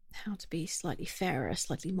how to be slightly fairer,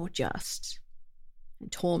 slightly more just.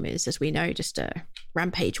 And Torm is, as we know, just a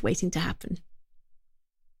rampage waiting to happen.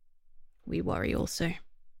 We worry also.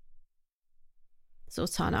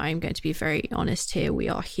 Sultana, I'm going to be very honest here. We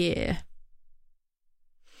are here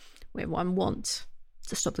with one want,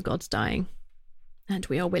 to stop the gods dying. And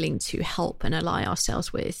we are willing to help and ally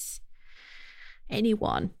ourselves with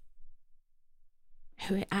anyone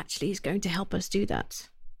who actually is going to help us do that.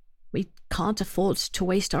 We can't afford to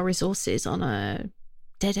waste our resources on a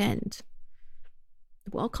dead end.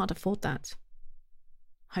 The world can't afford that.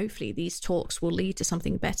 Hopefully these talks will lead to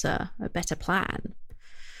something better, a better plan.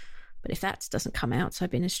 But if that doesn't come out, I've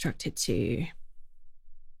been instructed to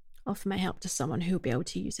offer my help to someone who will be able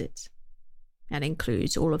to use it. That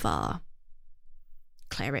includes all of our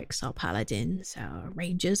clerics, our paladins, our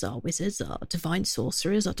rangers, our wizards, our divine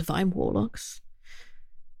sorcerers, our divine warlocks.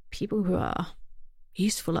 People who are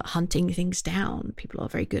useful at hunting things down. People who are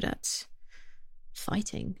very good at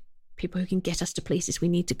fighting. People who can get us to places we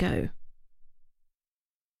need to go.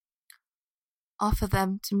 Offer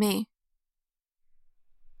them to me.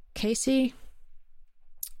 Casey,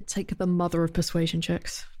 take up a mother of persuasion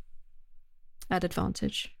checks. At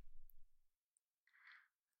advantage.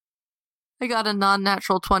 I got a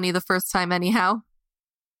non-natural 20 the first time anyhow.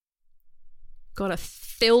 Got a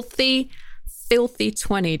filthy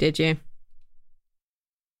 20, did you?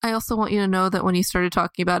 I also want you to know that when you started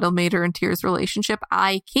talking about Ilmater and Tyr's relationship,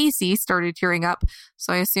 I, Casey, started tearing up.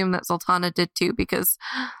 So I assume that Sultana did too, because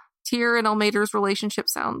Tyr and Ilmater's relationship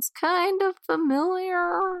sounds kind of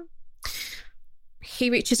familiar. He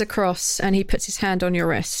reaches across and he puts his hand on your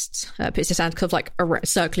wrist. Puts his hand kind of like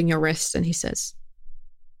circling your wrist, and he says,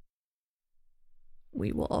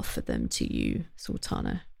 "We will offer them to you,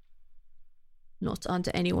 Sultana. Not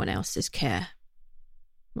under anyone else's care.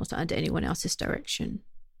 Not under anyone else's direction.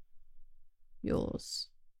 Yours.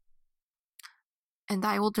 And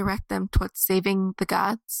I will direct them towards saving the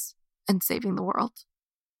gods and saving the world."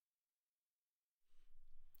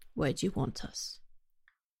 Where do you want us?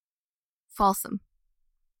 Folsom.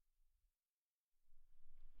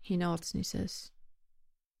 He nods and he says,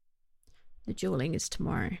 "The dueling is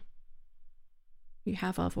tomorrow. You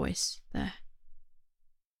have our voice there."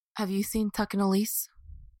 Have you seen Tuck and Elise?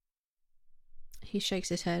 He shakes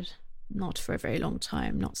his head. Not for a very long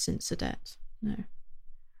time, not since Adet, no.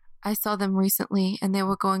 I saw them recently, and they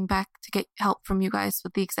were going back to get help from you guys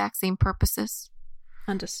with the exact same purposes.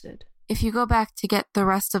 Understood. If you go back to get the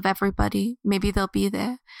rest of everybody, maybe they'll be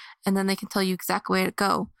there, and then they can tell you exactly where to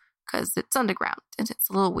go, because it's underground, and it's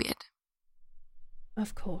a little weird.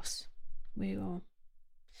 Of course. We'll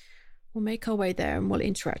make our way there, and we'll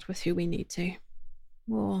interact with who we need to.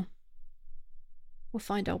 We'll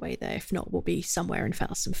find our way there. If not, we'll be somewhere in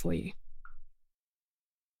Folsom for you.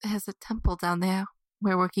 There's a temple down there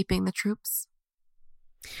where we're keeping the troops.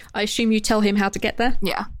 I assume you tell him how to get there?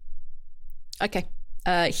 Yeah. Okay.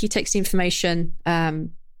 He takes the information.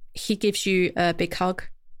 He gives you a big hug,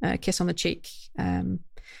 a kiss on the cheek.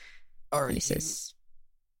 He says,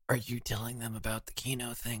 "Are you telling them about the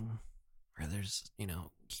Kino thing? Where there's,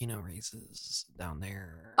 Kino races down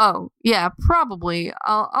there?" Oh, yeah, probably.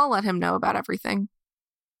 I'll let him know about everything.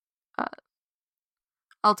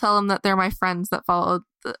 I'll tell him that they're my friends that followed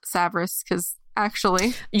the Savras, because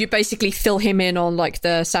actually... You basically fill him in on, like,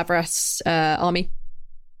 the Savras army?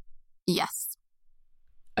 Yes.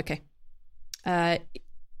 Okay.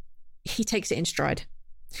 He takes it in stride.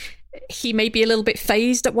 He may be a little bit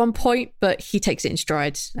phased at one point, but he takes it in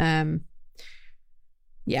stride.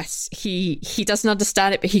 Yes, he doesn't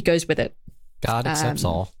understand it, but he goes with it. God accepts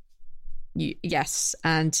all. Yes,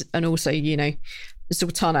 and also,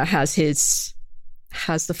 Sultana has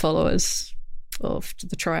the followers of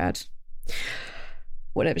the Triad.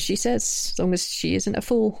 Whatever she says, as long as she isn't a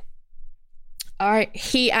fool. All right,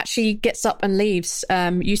 he actually gets up and leaves.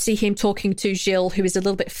 You see him talking to Gilles, who is a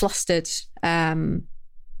little bit flustered. And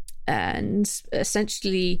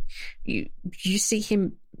essentially, you see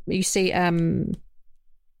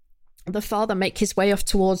the father make his way off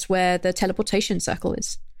towards where the teleportation circle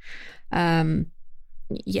is. My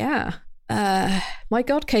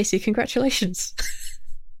God, Casey, congratulations.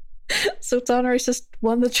 Sultana has just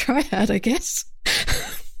won the Triad, I guess.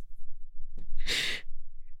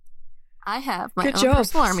 I have my Good own job,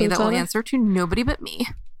 personal army that will Sultana. answer to nobody but me.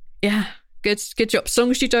 Yeah, good job. As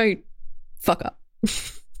long as you don't fuck up.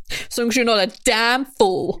 As long as you're not a damn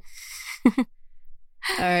fool. All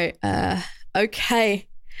right. Okay.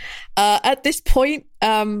 At this point,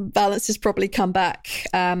 Balance has probably come back.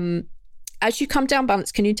 As you come down,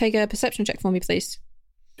 Balance, can you take a perception check for me, please?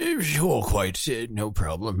 Sure, quite. No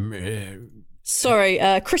problem. Sorry,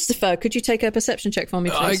 Christopher, could you take a perception check for me,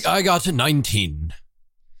 please? I got a 19.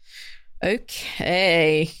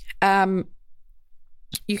 Okay.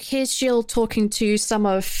 You hear Jill talking to some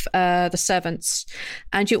of the servants,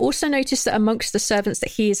 and you also notice that amongst the servants that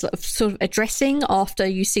he is sort of addressing after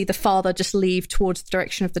you see the father just leave towards the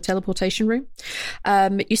direction of the teleportation room.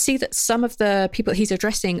 You see that some of the people he's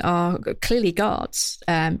addressing are clearly guards.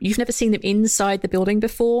 You've never seen them inside the building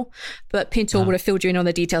before, but Pintor would have filled you in on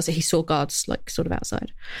the details that he saw guards like sort of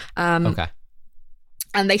outside. Okay.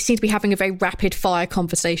 And they seem to be having a very rapid fire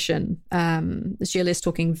conversation. Gilles is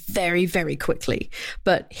talking very, very quickly,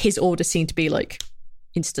 but his orders seem to be like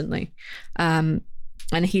instantly. And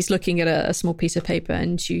he's looking at a small piece of paper,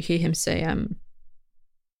 and you hear him say,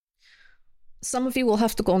 some of you will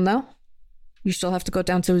have to go now. You still have to go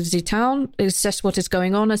down to the town, assess what is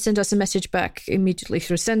going on, and send us a message back immediately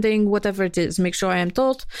through sending, whatever it is. Make sure I am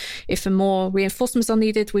told. If more reinforcements are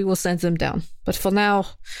needed, we will send them down. But for now,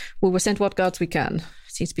 we will send what guards we can.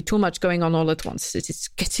 Seems to be too much going on all at once. It is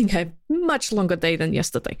getting a much longer day than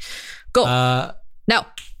yesterday. Go. Now.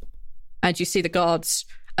 And you see the guards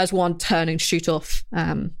as one turn and shoot off.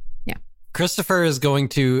 Christopher is going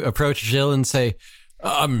to approach Jill and say,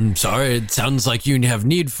 I'm sorry, it sounds like you have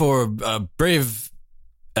need for a brave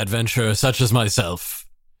adventurer such as myself.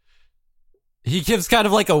 He gives kind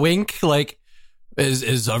of like a wink, like,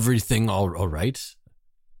 is everything all right?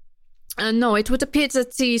 No, it would appear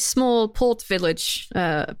that the small port village,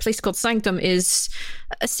 a place called Sanctum, is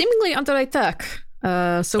seemingly under attack.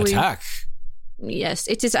 Attack? Yes,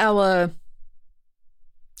 it is our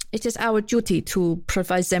duty to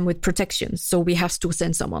provide them with protection, so we have to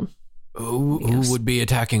send someone. Who would be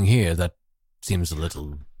attacking here? That seems a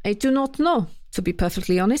little... I do not know, to be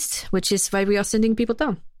perfectly honest, which is why we are sending people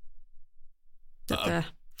down. But,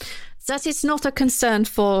 that is not a concern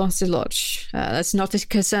for the lodge. That's not a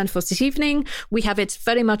concern for this evening. We have it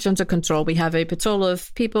very much under control. We have a patrol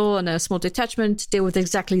of people and a small detachment to deal with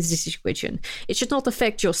exactly this situation. It should not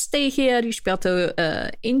affect your stay here. You should be able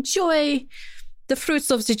to enjoy the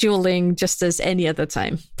fruits of the dueling just as any other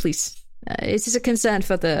time. Please. It is a concern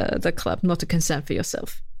for the club, not a concern for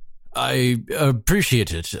yourself. I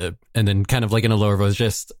appreciate it. And then kind of like in a lower voice,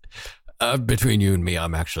 just between you and me,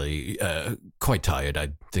 I'm actually quite tired. I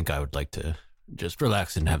think I would like to just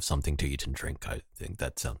relax and have something to eat and drink. I think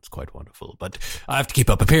that sounds quite wonderful. But I have to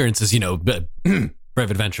keep up appearances, brave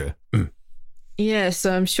adventurer. Yes,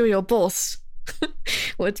 I'm sure your boss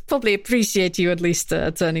would probably appreciate you at least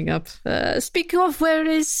turning up. Speaking of, where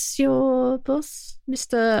is your boss?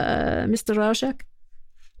 Mr. Rajak?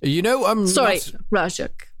 I'm sorry,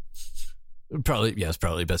 Rajak.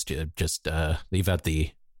 Probably best to just leave out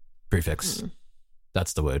the prefix.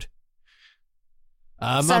 That's the word.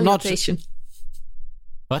 Salutation.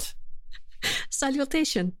 What?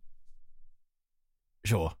 Salutation.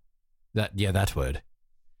 Sure. That word.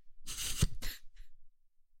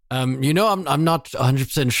 I'm not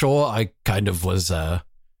 100% sure. I kind of was, I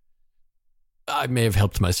may have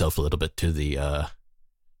helped myself a little bit to the,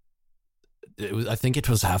 I think it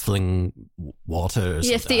was halfling water or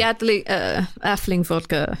yes, something. the halfling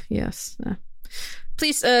vodka, yes.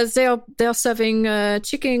 Please, they are serving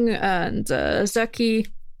chicken and zaki,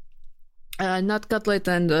 nut cutlet,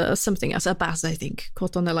 and something else, a bass, I think,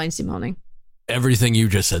 caught on the line this morning. Everything you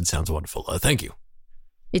just said sounds wonderful. Thank you.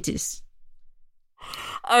 It is.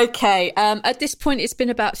 Okay, at this point, it's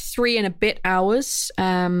been about 3 and a bit hours.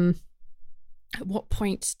 At what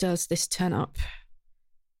point does this turn up?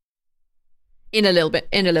 In a little bit,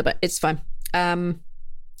 it's fine.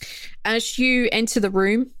 As you enter the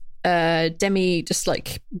room, Demi just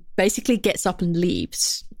like basically gets up and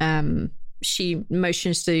leaves. She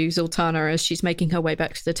motions to Zoltana as she's making her way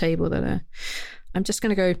back to the table that I'm just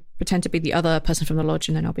going to go pretend to be the other person from the lodge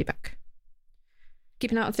and then I'll be back.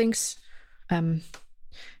 Keeping out of things.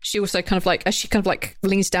 She also kind of like, as she kind of like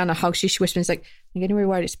leans down and hugs you, she whispers like, I'm getting really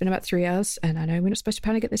worried. It's been about 3 hours and I know we're not supposed to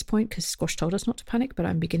panic at this point because Squash told us not to panic, but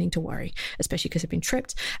I'm beginning to worry, especially because I've been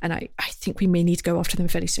tripped and I think we may need to go after them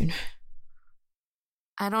fairly soon.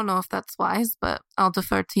 I don't know if that's wise, but I'll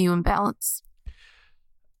defer to you in balance.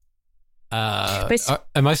 Am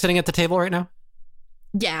I sitting at the table right now?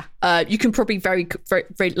 Yeah, you can probably very, very,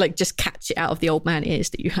 very like just catch it out of the old man ears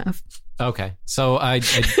that you have. Okay, so I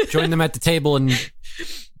joined them at the table and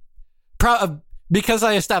because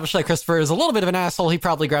I established that Christopher is a little bit of an asshole, he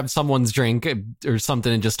probably grabbed someone's drink or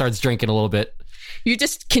something and just starts drinking a little bit. You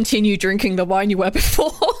just continue drinking the wine you were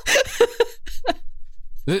before.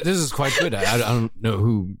 This is quite good. I don't know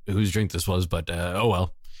whose drink this was, but oh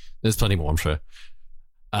well. There's plenty more, I'm sure.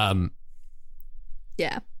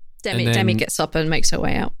 Yeah. Demi gets up and makes her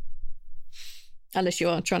way out. Unless you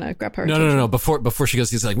are trying to grab her. No. Before she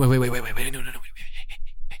goes, he's like, wait. No, wait.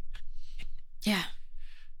 Yeah.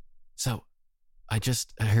 So, I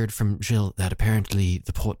just heard from Jill that apparently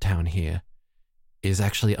the port town here is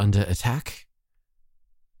actually under attack.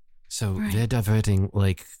 So Right. they're diverting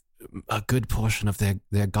like a good portion of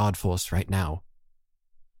their guard force right now.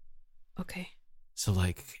 Okay. So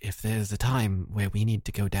like if there's a time where we need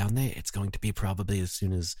to go down there, it's going to be probably as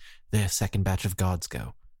soon as their second batch of guards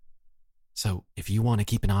go. So if you want to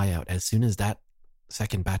keep an eye out, as soon as that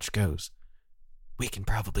second batch goes, we can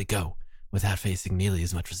probably go without facing nearly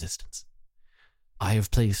as much resistance. I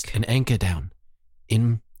have placed an anchor down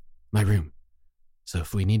in my room. So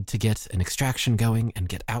if we need to get an extraction going and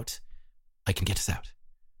get out, I can get us out.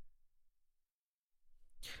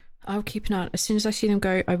 I'll keep an eye. As soon as I see them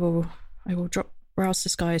go, I will drop Raoul's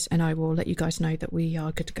disguise and I will let you guys know that we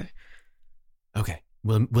are good to go. Okay.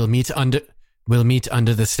 We'll meet under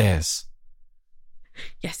the stairs.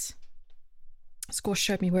 Yes. Score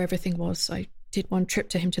showed me where everything was. I did one trip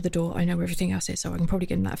to him to the door. I know where everything else is, so I can probably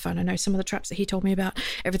get in that phone. I know some of the traps that he told me about.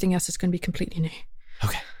 Everything else is going to be completely new.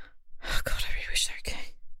 Okay. Oh God, I really wish they were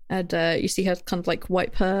okay. And you see her kind of like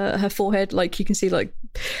wipe her forehead. Like you can see, like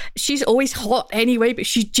she's always hot anyway, but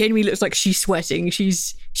she genuinely looks like she's sweating. She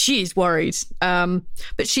is worried. But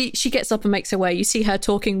she gets up and makes her way. You see her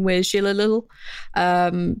talking with Jill a little.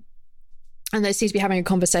 And they seem to be having a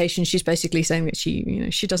conversation. She's basically saying that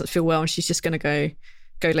she doesn't feel well and she's just going to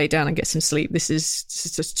go lay down and get some sleep. This is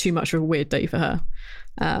just too much of a weird day for her.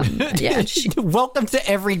 Yeah. Welcome to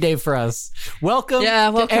every day for us. Welcome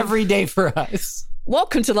to every day for us.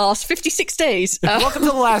 Welcome to the last 56 days. Welcome to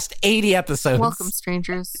the last 80 episodes. Welcome,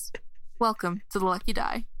 strangers. Welcome to the Lucky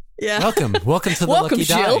Die. Yeah. Welcome to the Lucky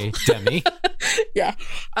Jill. Die, Demi. Yeah.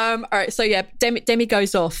 All right. So yeah, Demi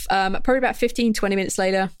goes off. Probably about 15, 20 minutes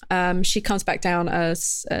later, she comes back down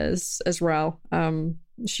as Raoul.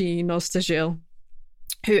 She nods to Jill,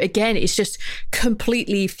 who again is just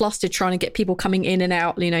completely flustered trying to get people coming in and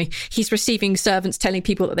out. He's receiving servants telling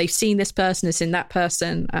people that they've seen this person, has seen that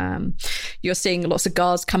person. You're seeing lots of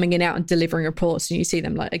guards coming in and out and delivering reports, and you see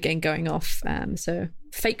them like again going off. So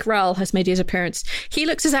fake Raoul has made his appearance. He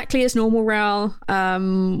looks exactly as normal Raoul,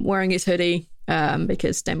 wearing his hoodie,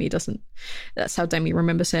 because Demi doesn't. That's how Demi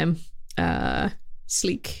remembers him.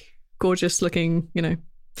 Sleek, gorgeous looking,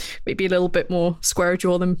 maybe a little bit more square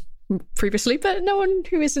jaw than previously, but no one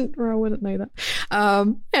who isn't Raoul wouldn't know that.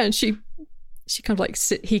 And she kind of like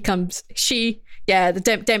the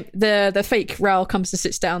fake Raoul comes and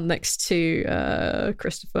sits down next to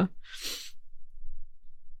Christopher.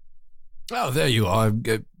 Oh, there you are.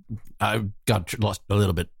 I got lost a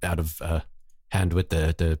little bit out of hand with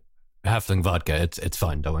the halfling vodka. It's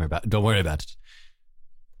fine. Don't worry about it.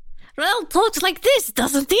 Raoul talks like this,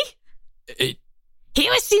 doesn't he? He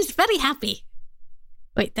always seems very happy.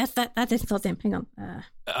 Wait, that is not him. Hang on.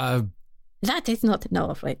 That is not.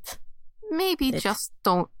 No, wait. Maybe just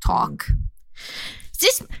don't talk.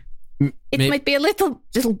 It might be a little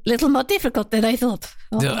more difficult than I thought.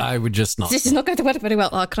 Oh, I would just not. This is not going to work very well.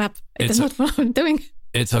 Oh crap! It's not what I'm doing.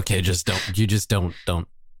 It's okay. Just don't. You just don't.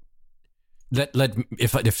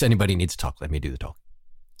 If anybody needs to talk, let me do the talk.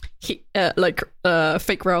 He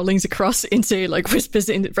fake Raoul leans across into whispers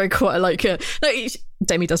in very quiet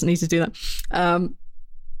Demi doesn't need to do that.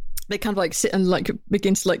 They kind of sit and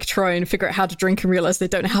begin to try and figure out how to drink and realize they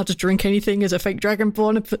don't know how to drink anything as a fake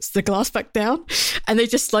dragonborn, and puts the glass back down, and they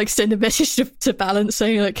just send a message to Balance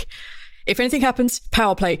saying if anything happens,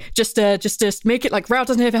 power play. Just make it Raoul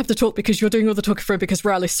doesn't ever have to talk because you're doing all the talking for him, because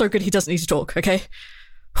Raoul is so good he doesn't need to talk. Okay.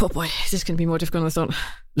 Oh boy, this is going to be more difficult than I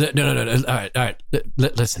thought. No. All right.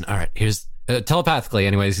 Listen. All right. Here's telepathically.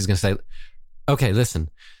 Anyways, he's going to say, "Okay, listen.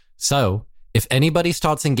 So if anybody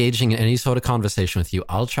starts engaging in any sort of conversation with you,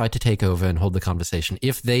 I'll try to take over and hold the conversation.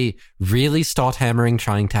 If they really start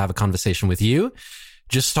trying to have a conversation with you,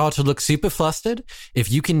 just start to look super flustered.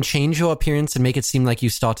 If you can change your appearance and make it seem like you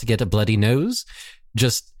start to get a bloody nose,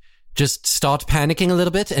 just start panicking a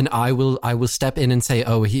little bit, and I will step in and say,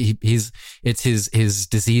 oh, it's his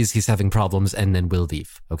disease, he's having problems, and then we'll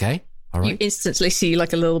leave. Okay? All right. You instantly see a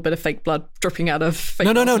little bit of fake blood dripping out of fake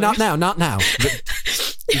No, not now.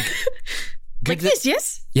 Good. This,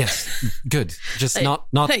 yes? Yes. Good. Just not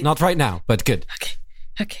right now, but good.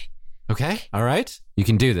 Okay. All right. You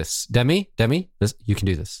can do this. Demi, you can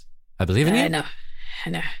do this. I believe in you. I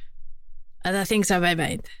know. Other things are my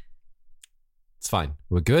mind. It's fine.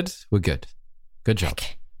 We're good. Good job.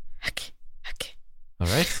 Okay. All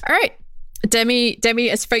right. Demi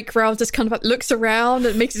as fake Raoul just kind of looks around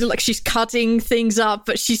and makes it look like she's cutting things up,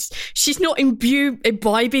 but she's not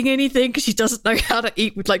imbibing anything because she doesn't know how to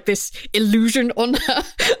eat with this illusion on her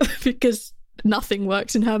because nothing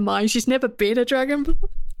works in her mind. She's never been a dragon.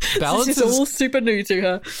 Balance this is all super new to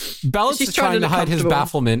her. Balance She's is trying to look hide his comfortable.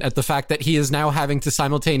 bafflement at the fact that he is now having to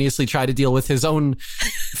simultaneously try to deal with his own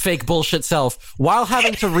fake bullshit self while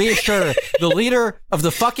having to reassure the leader of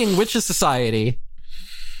the fucking Witches Society,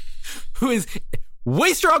 who is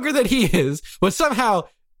way stronger than he is, but somehow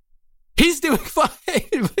he's doing fine.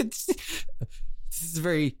 This is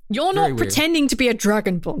very. You're very not weird. pretending to be a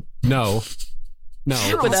dragonborn. No,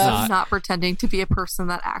 You're But, also um, not pretending to be a person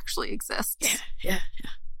that actually exists. Yeah.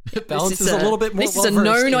 Balance This is is a little bit more. this is a well-versed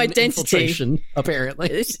known in identity. infiltration, apparently.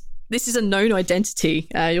 This is a known identity.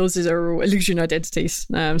 Yours is illusion identities.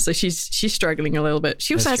 So she's struggling a little bit.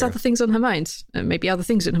 She also That's has true. other things on her mind, maybe other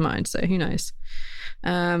things in her mind. So who knows?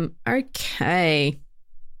 Okay.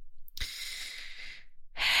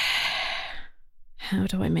 How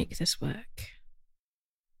do I make this work?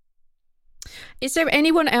 Is there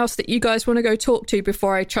anyone else that you guys want to go talk to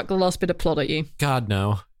before I chuck the last bit of plot at you? God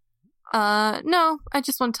no. No, I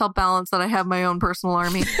just want to tell Balance that I have my own personal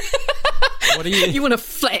army. What are you? You want to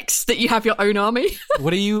flex that you have your own army?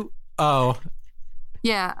 What are you? Oh,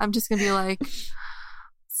 Yeah, I'm just gonna be like,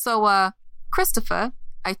 so, Christopher,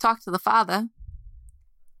 I talked to the father.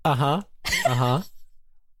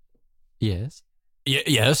 Yes.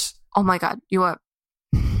 Yes. Oh my god, you are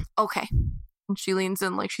okay. And she leans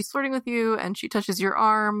in like she's flirting with you, and she touches your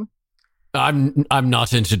arm. I'm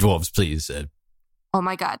not into dwarves, please. Oh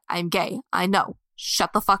my god, I'm gay. I know.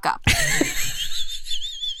 Shut the fuck up.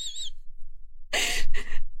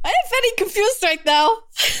 I am very confused right now.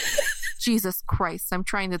 Jesus Christ, I'm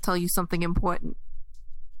trying to tell you something important.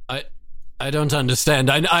 I don't understand.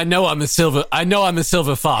 I know I'm a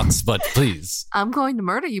silver fox, but please. I'm going to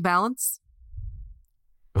murder you, Balance.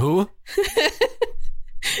 Who?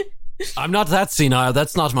 I'm not that senile.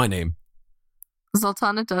 That's not my name.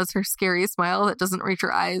 Zoltana does her scary smile that doesn't reach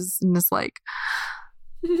her eyes and is like,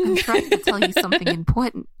 I'm trying to tell you something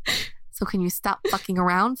important. So can you stop fucking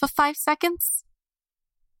around for 5 seconds?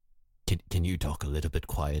 Can you talk a little bit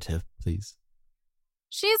quieter, please?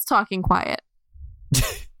 She's talking quiet.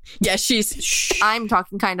 Yeah, she's. I'm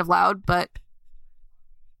talking kind of loud, but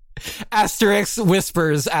Asterix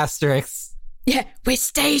whispers. Asterix. Yeah, we're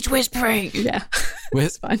stage whispering. Yeah,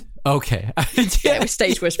 With fine. okay. Yeah, we're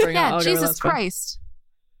stage whispering. yeah, I'll go with Jesus that's fine. Christ.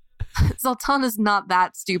 Zoltana's not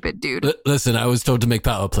that stupid, dude. Listen, I was told to make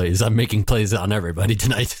power plays. I'm making plays on everybody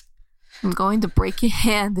tonight. I'm going to break your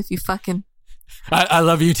hand if you fucking... I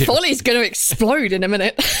love you too. Folly's going to explode in a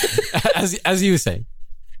minute. as you say.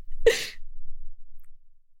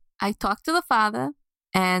 I talked to the father,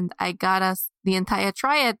 and I got us the entire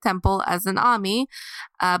Triad Temple as an army,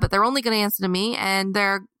 but they're only going to answer to me, and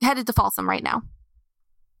they're headed to Folsom right now.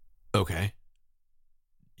 Okay.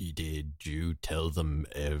 Did you tell them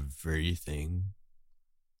everything?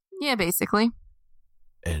 Yeah, basically.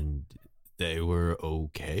 And they were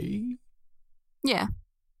okay Yeah.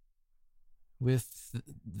 with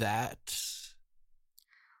that?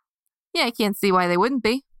 Yeah, I can't see why they wouldn't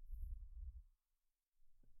be.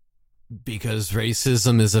 Because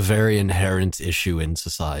racism is a very inherent issue in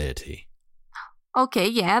society. Okay,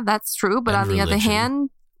 yeah, that's true, but And on the other religion. hand,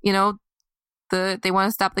 you know, they want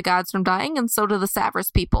to stop the gods from dying, and so do the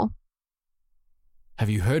Savras people. Have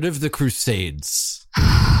you heard of the Crusades?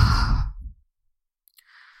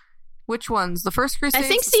 Which ones? The first Crusades? I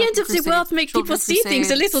think the second end of the Crusades, world make people Children see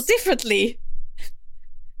things a little Crusades? differently.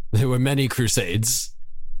 There were many Crusades.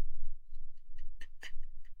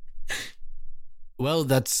 Well,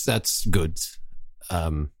 that's good.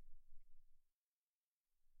 That's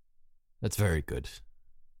very good.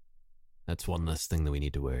 That's one less thing that we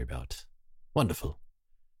need to worry about. Wonderful.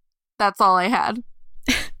 That's all I had.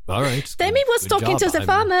 All right. Demi was good talking to job. the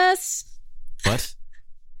farmers. What?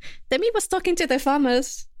 Demi was talking to the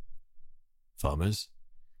farmers. Farmers?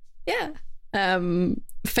 Yeah.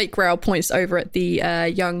 Fake Growl points over at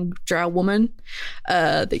the young drow woman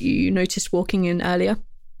that you noticed walking in earlier.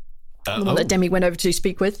 The one that Demi went over to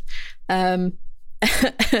speak with. And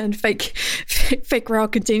fake Growl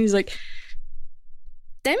continues like,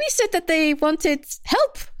 Demi said that they wanted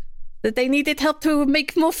help. That they needed help to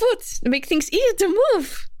make more food. To make things easier to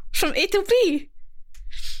move from A to B.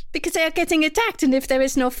 Because they are getting attacked, and if there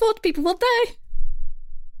is no food, people will die.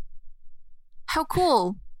 How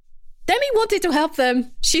cool. Demi wanted to help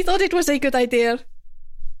them. She thought it was a good idea.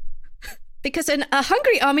 Because a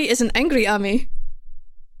hungry army is an angry army.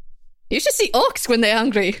 You should see orcs when they're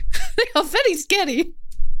hungry. They are very scary.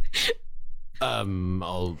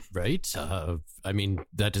 All right. I mean,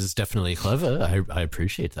 that is definitely clever. I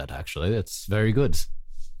appreciate that, actually. That's very good.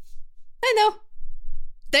 I know.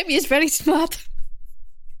 Demi is very smart.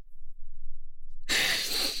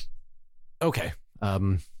 Okay.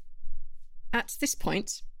 At this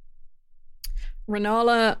point,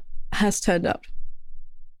 Renala has turned up.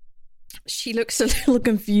 She looks a little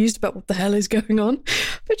confused about what the hell is going on,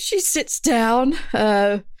 but she sits down.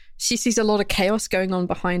 She sees a lot of chaos going on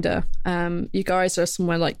behind her. You guys are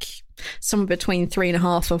somewhere between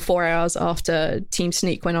 3.5 and 4 hours after Team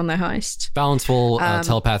Sneak went on their heist. Balance will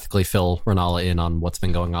telepathically fill Renala in on what's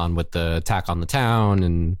been going on with the attack on the town.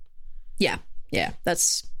 And yeah,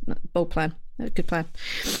 that's a bold plan. A good plan.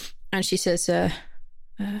 And she says,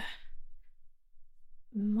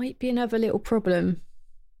 might be another little problem.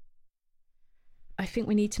 I think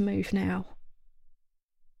we need to move now.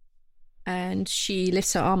 And she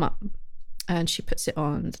lifts her arm up and she puts it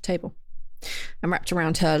on the table. And wrapped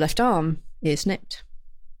around her left arm is Nipt.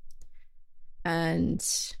 And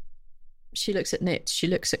she looks at Nipt, she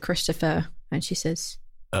looks at Christopher, and she says,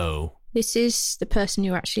 "Oh. This is the person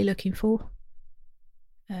you're actually looking for.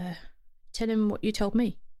 Tell him what you told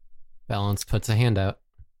me." Balance puts a hand out.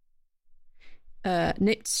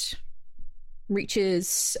 Nipt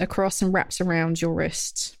reaches across and wraps around your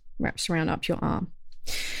wrist, wraps around up your arm.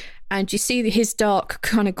 And you see his dark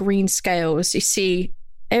kind of green scales. You see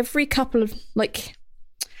every couple of how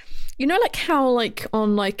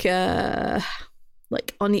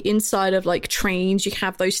on the inside of trains you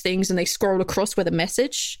have those things and they scroll across with a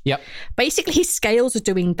message. Yep. Basically his scales are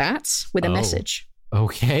doing that with a message.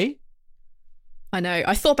 Okay. I know.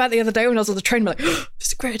 I thought about it the other day when I was on the train. I'm like, this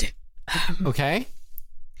is a great idea. Okay.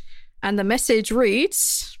 And the message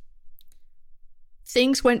reads,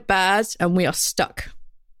 "Things went bad and we are stuck.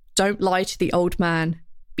 Don't lie to the old man.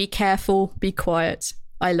 Be careful. Be quiet.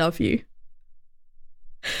 I love you."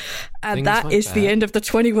 And that is the end of the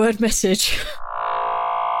 20-word message.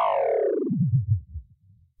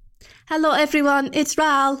 Hello, everyone. It's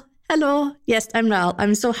Ral. Hello. Yes, I'm Ral.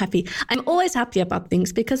 I'm so happy. I'm always happy about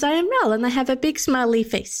things because I am Ral and I have a big smiley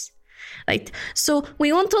face. Right. So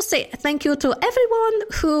we want to say thank you to everyone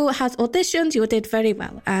who has auditioned. You did very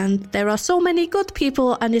well. And there are so many good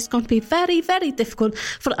people and it's going to be very, very difficult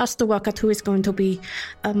for us to work out who is going to be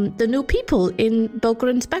the new people in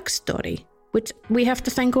Bogren's backstory, which we have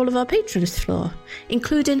to thank all of our patrons for,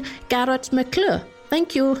 including Garrett McClure.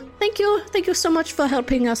 Thank you. Thank you. Thank you so much for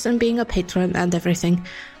helping us and being a patron and everything.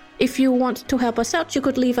 If you want to help us out, you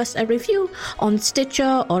could leave us a review on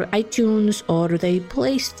Stitcher or iTunes or the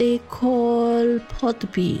place they call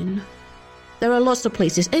Podbean. There are lots of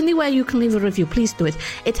places. Anywhere you can leave a review, please do it.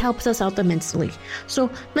 It helps us out immensely. So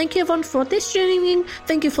thank you everyone for this streaming.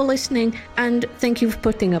 Thank you for listening. And thank you for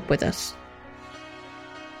putting up with us.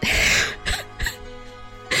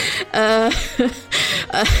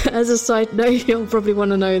 As a side note, you'll probably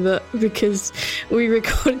want to know that because we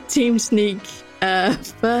recorded Team Sneak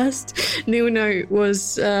first. Nuno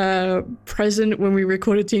was present when we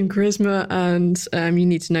recorded Team Charisma, and you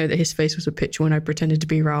need to know that his face was a picture when I pretended to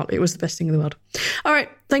be Raul. It was the best thing in the world. All right,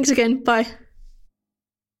 thanks again. Bye.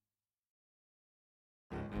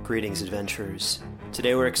 Greetings, adventurers.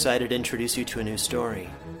 Today we're excited to introduce you to a new story,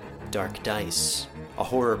 Dark Dice, a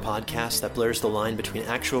horror podcast that blurs the line between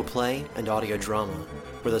actual play and audio drama,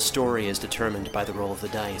 where the story is determined by the roll of the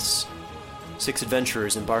dice. 6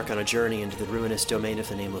 adventurers embark on a journey into the ruinous domain of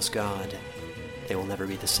the Nameless God. They will never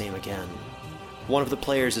be the same again. One of the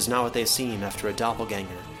players is not what they seem after a doppelganger,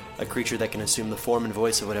 a creature that can assume the form and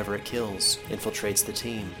voice of whatever it kills, infiltrates the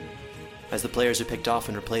team. As the players are picked off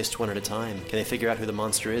and replaced one at a time, can they figure out who the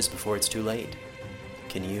monster is before it's too late?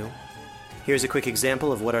 Can you? Here's a quick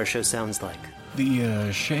example of what our show sounds like.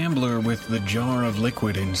 The shambler with the jar of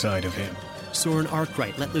liquid inside of him. Soren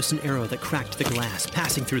Arkwright let loose an arrow that cracked the glass,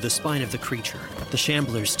 passing through the spine of the creature. The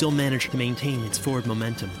shambler still managed to maintain its forward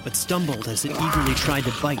momentum, but stumbled as it eagerly tried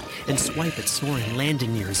to bite and swipe at Soren,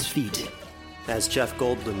 landing near his feet. As Jeff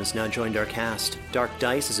Goldblum has now joined our cast, Dark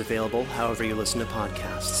Dice is available however you listen to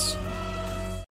podcasts.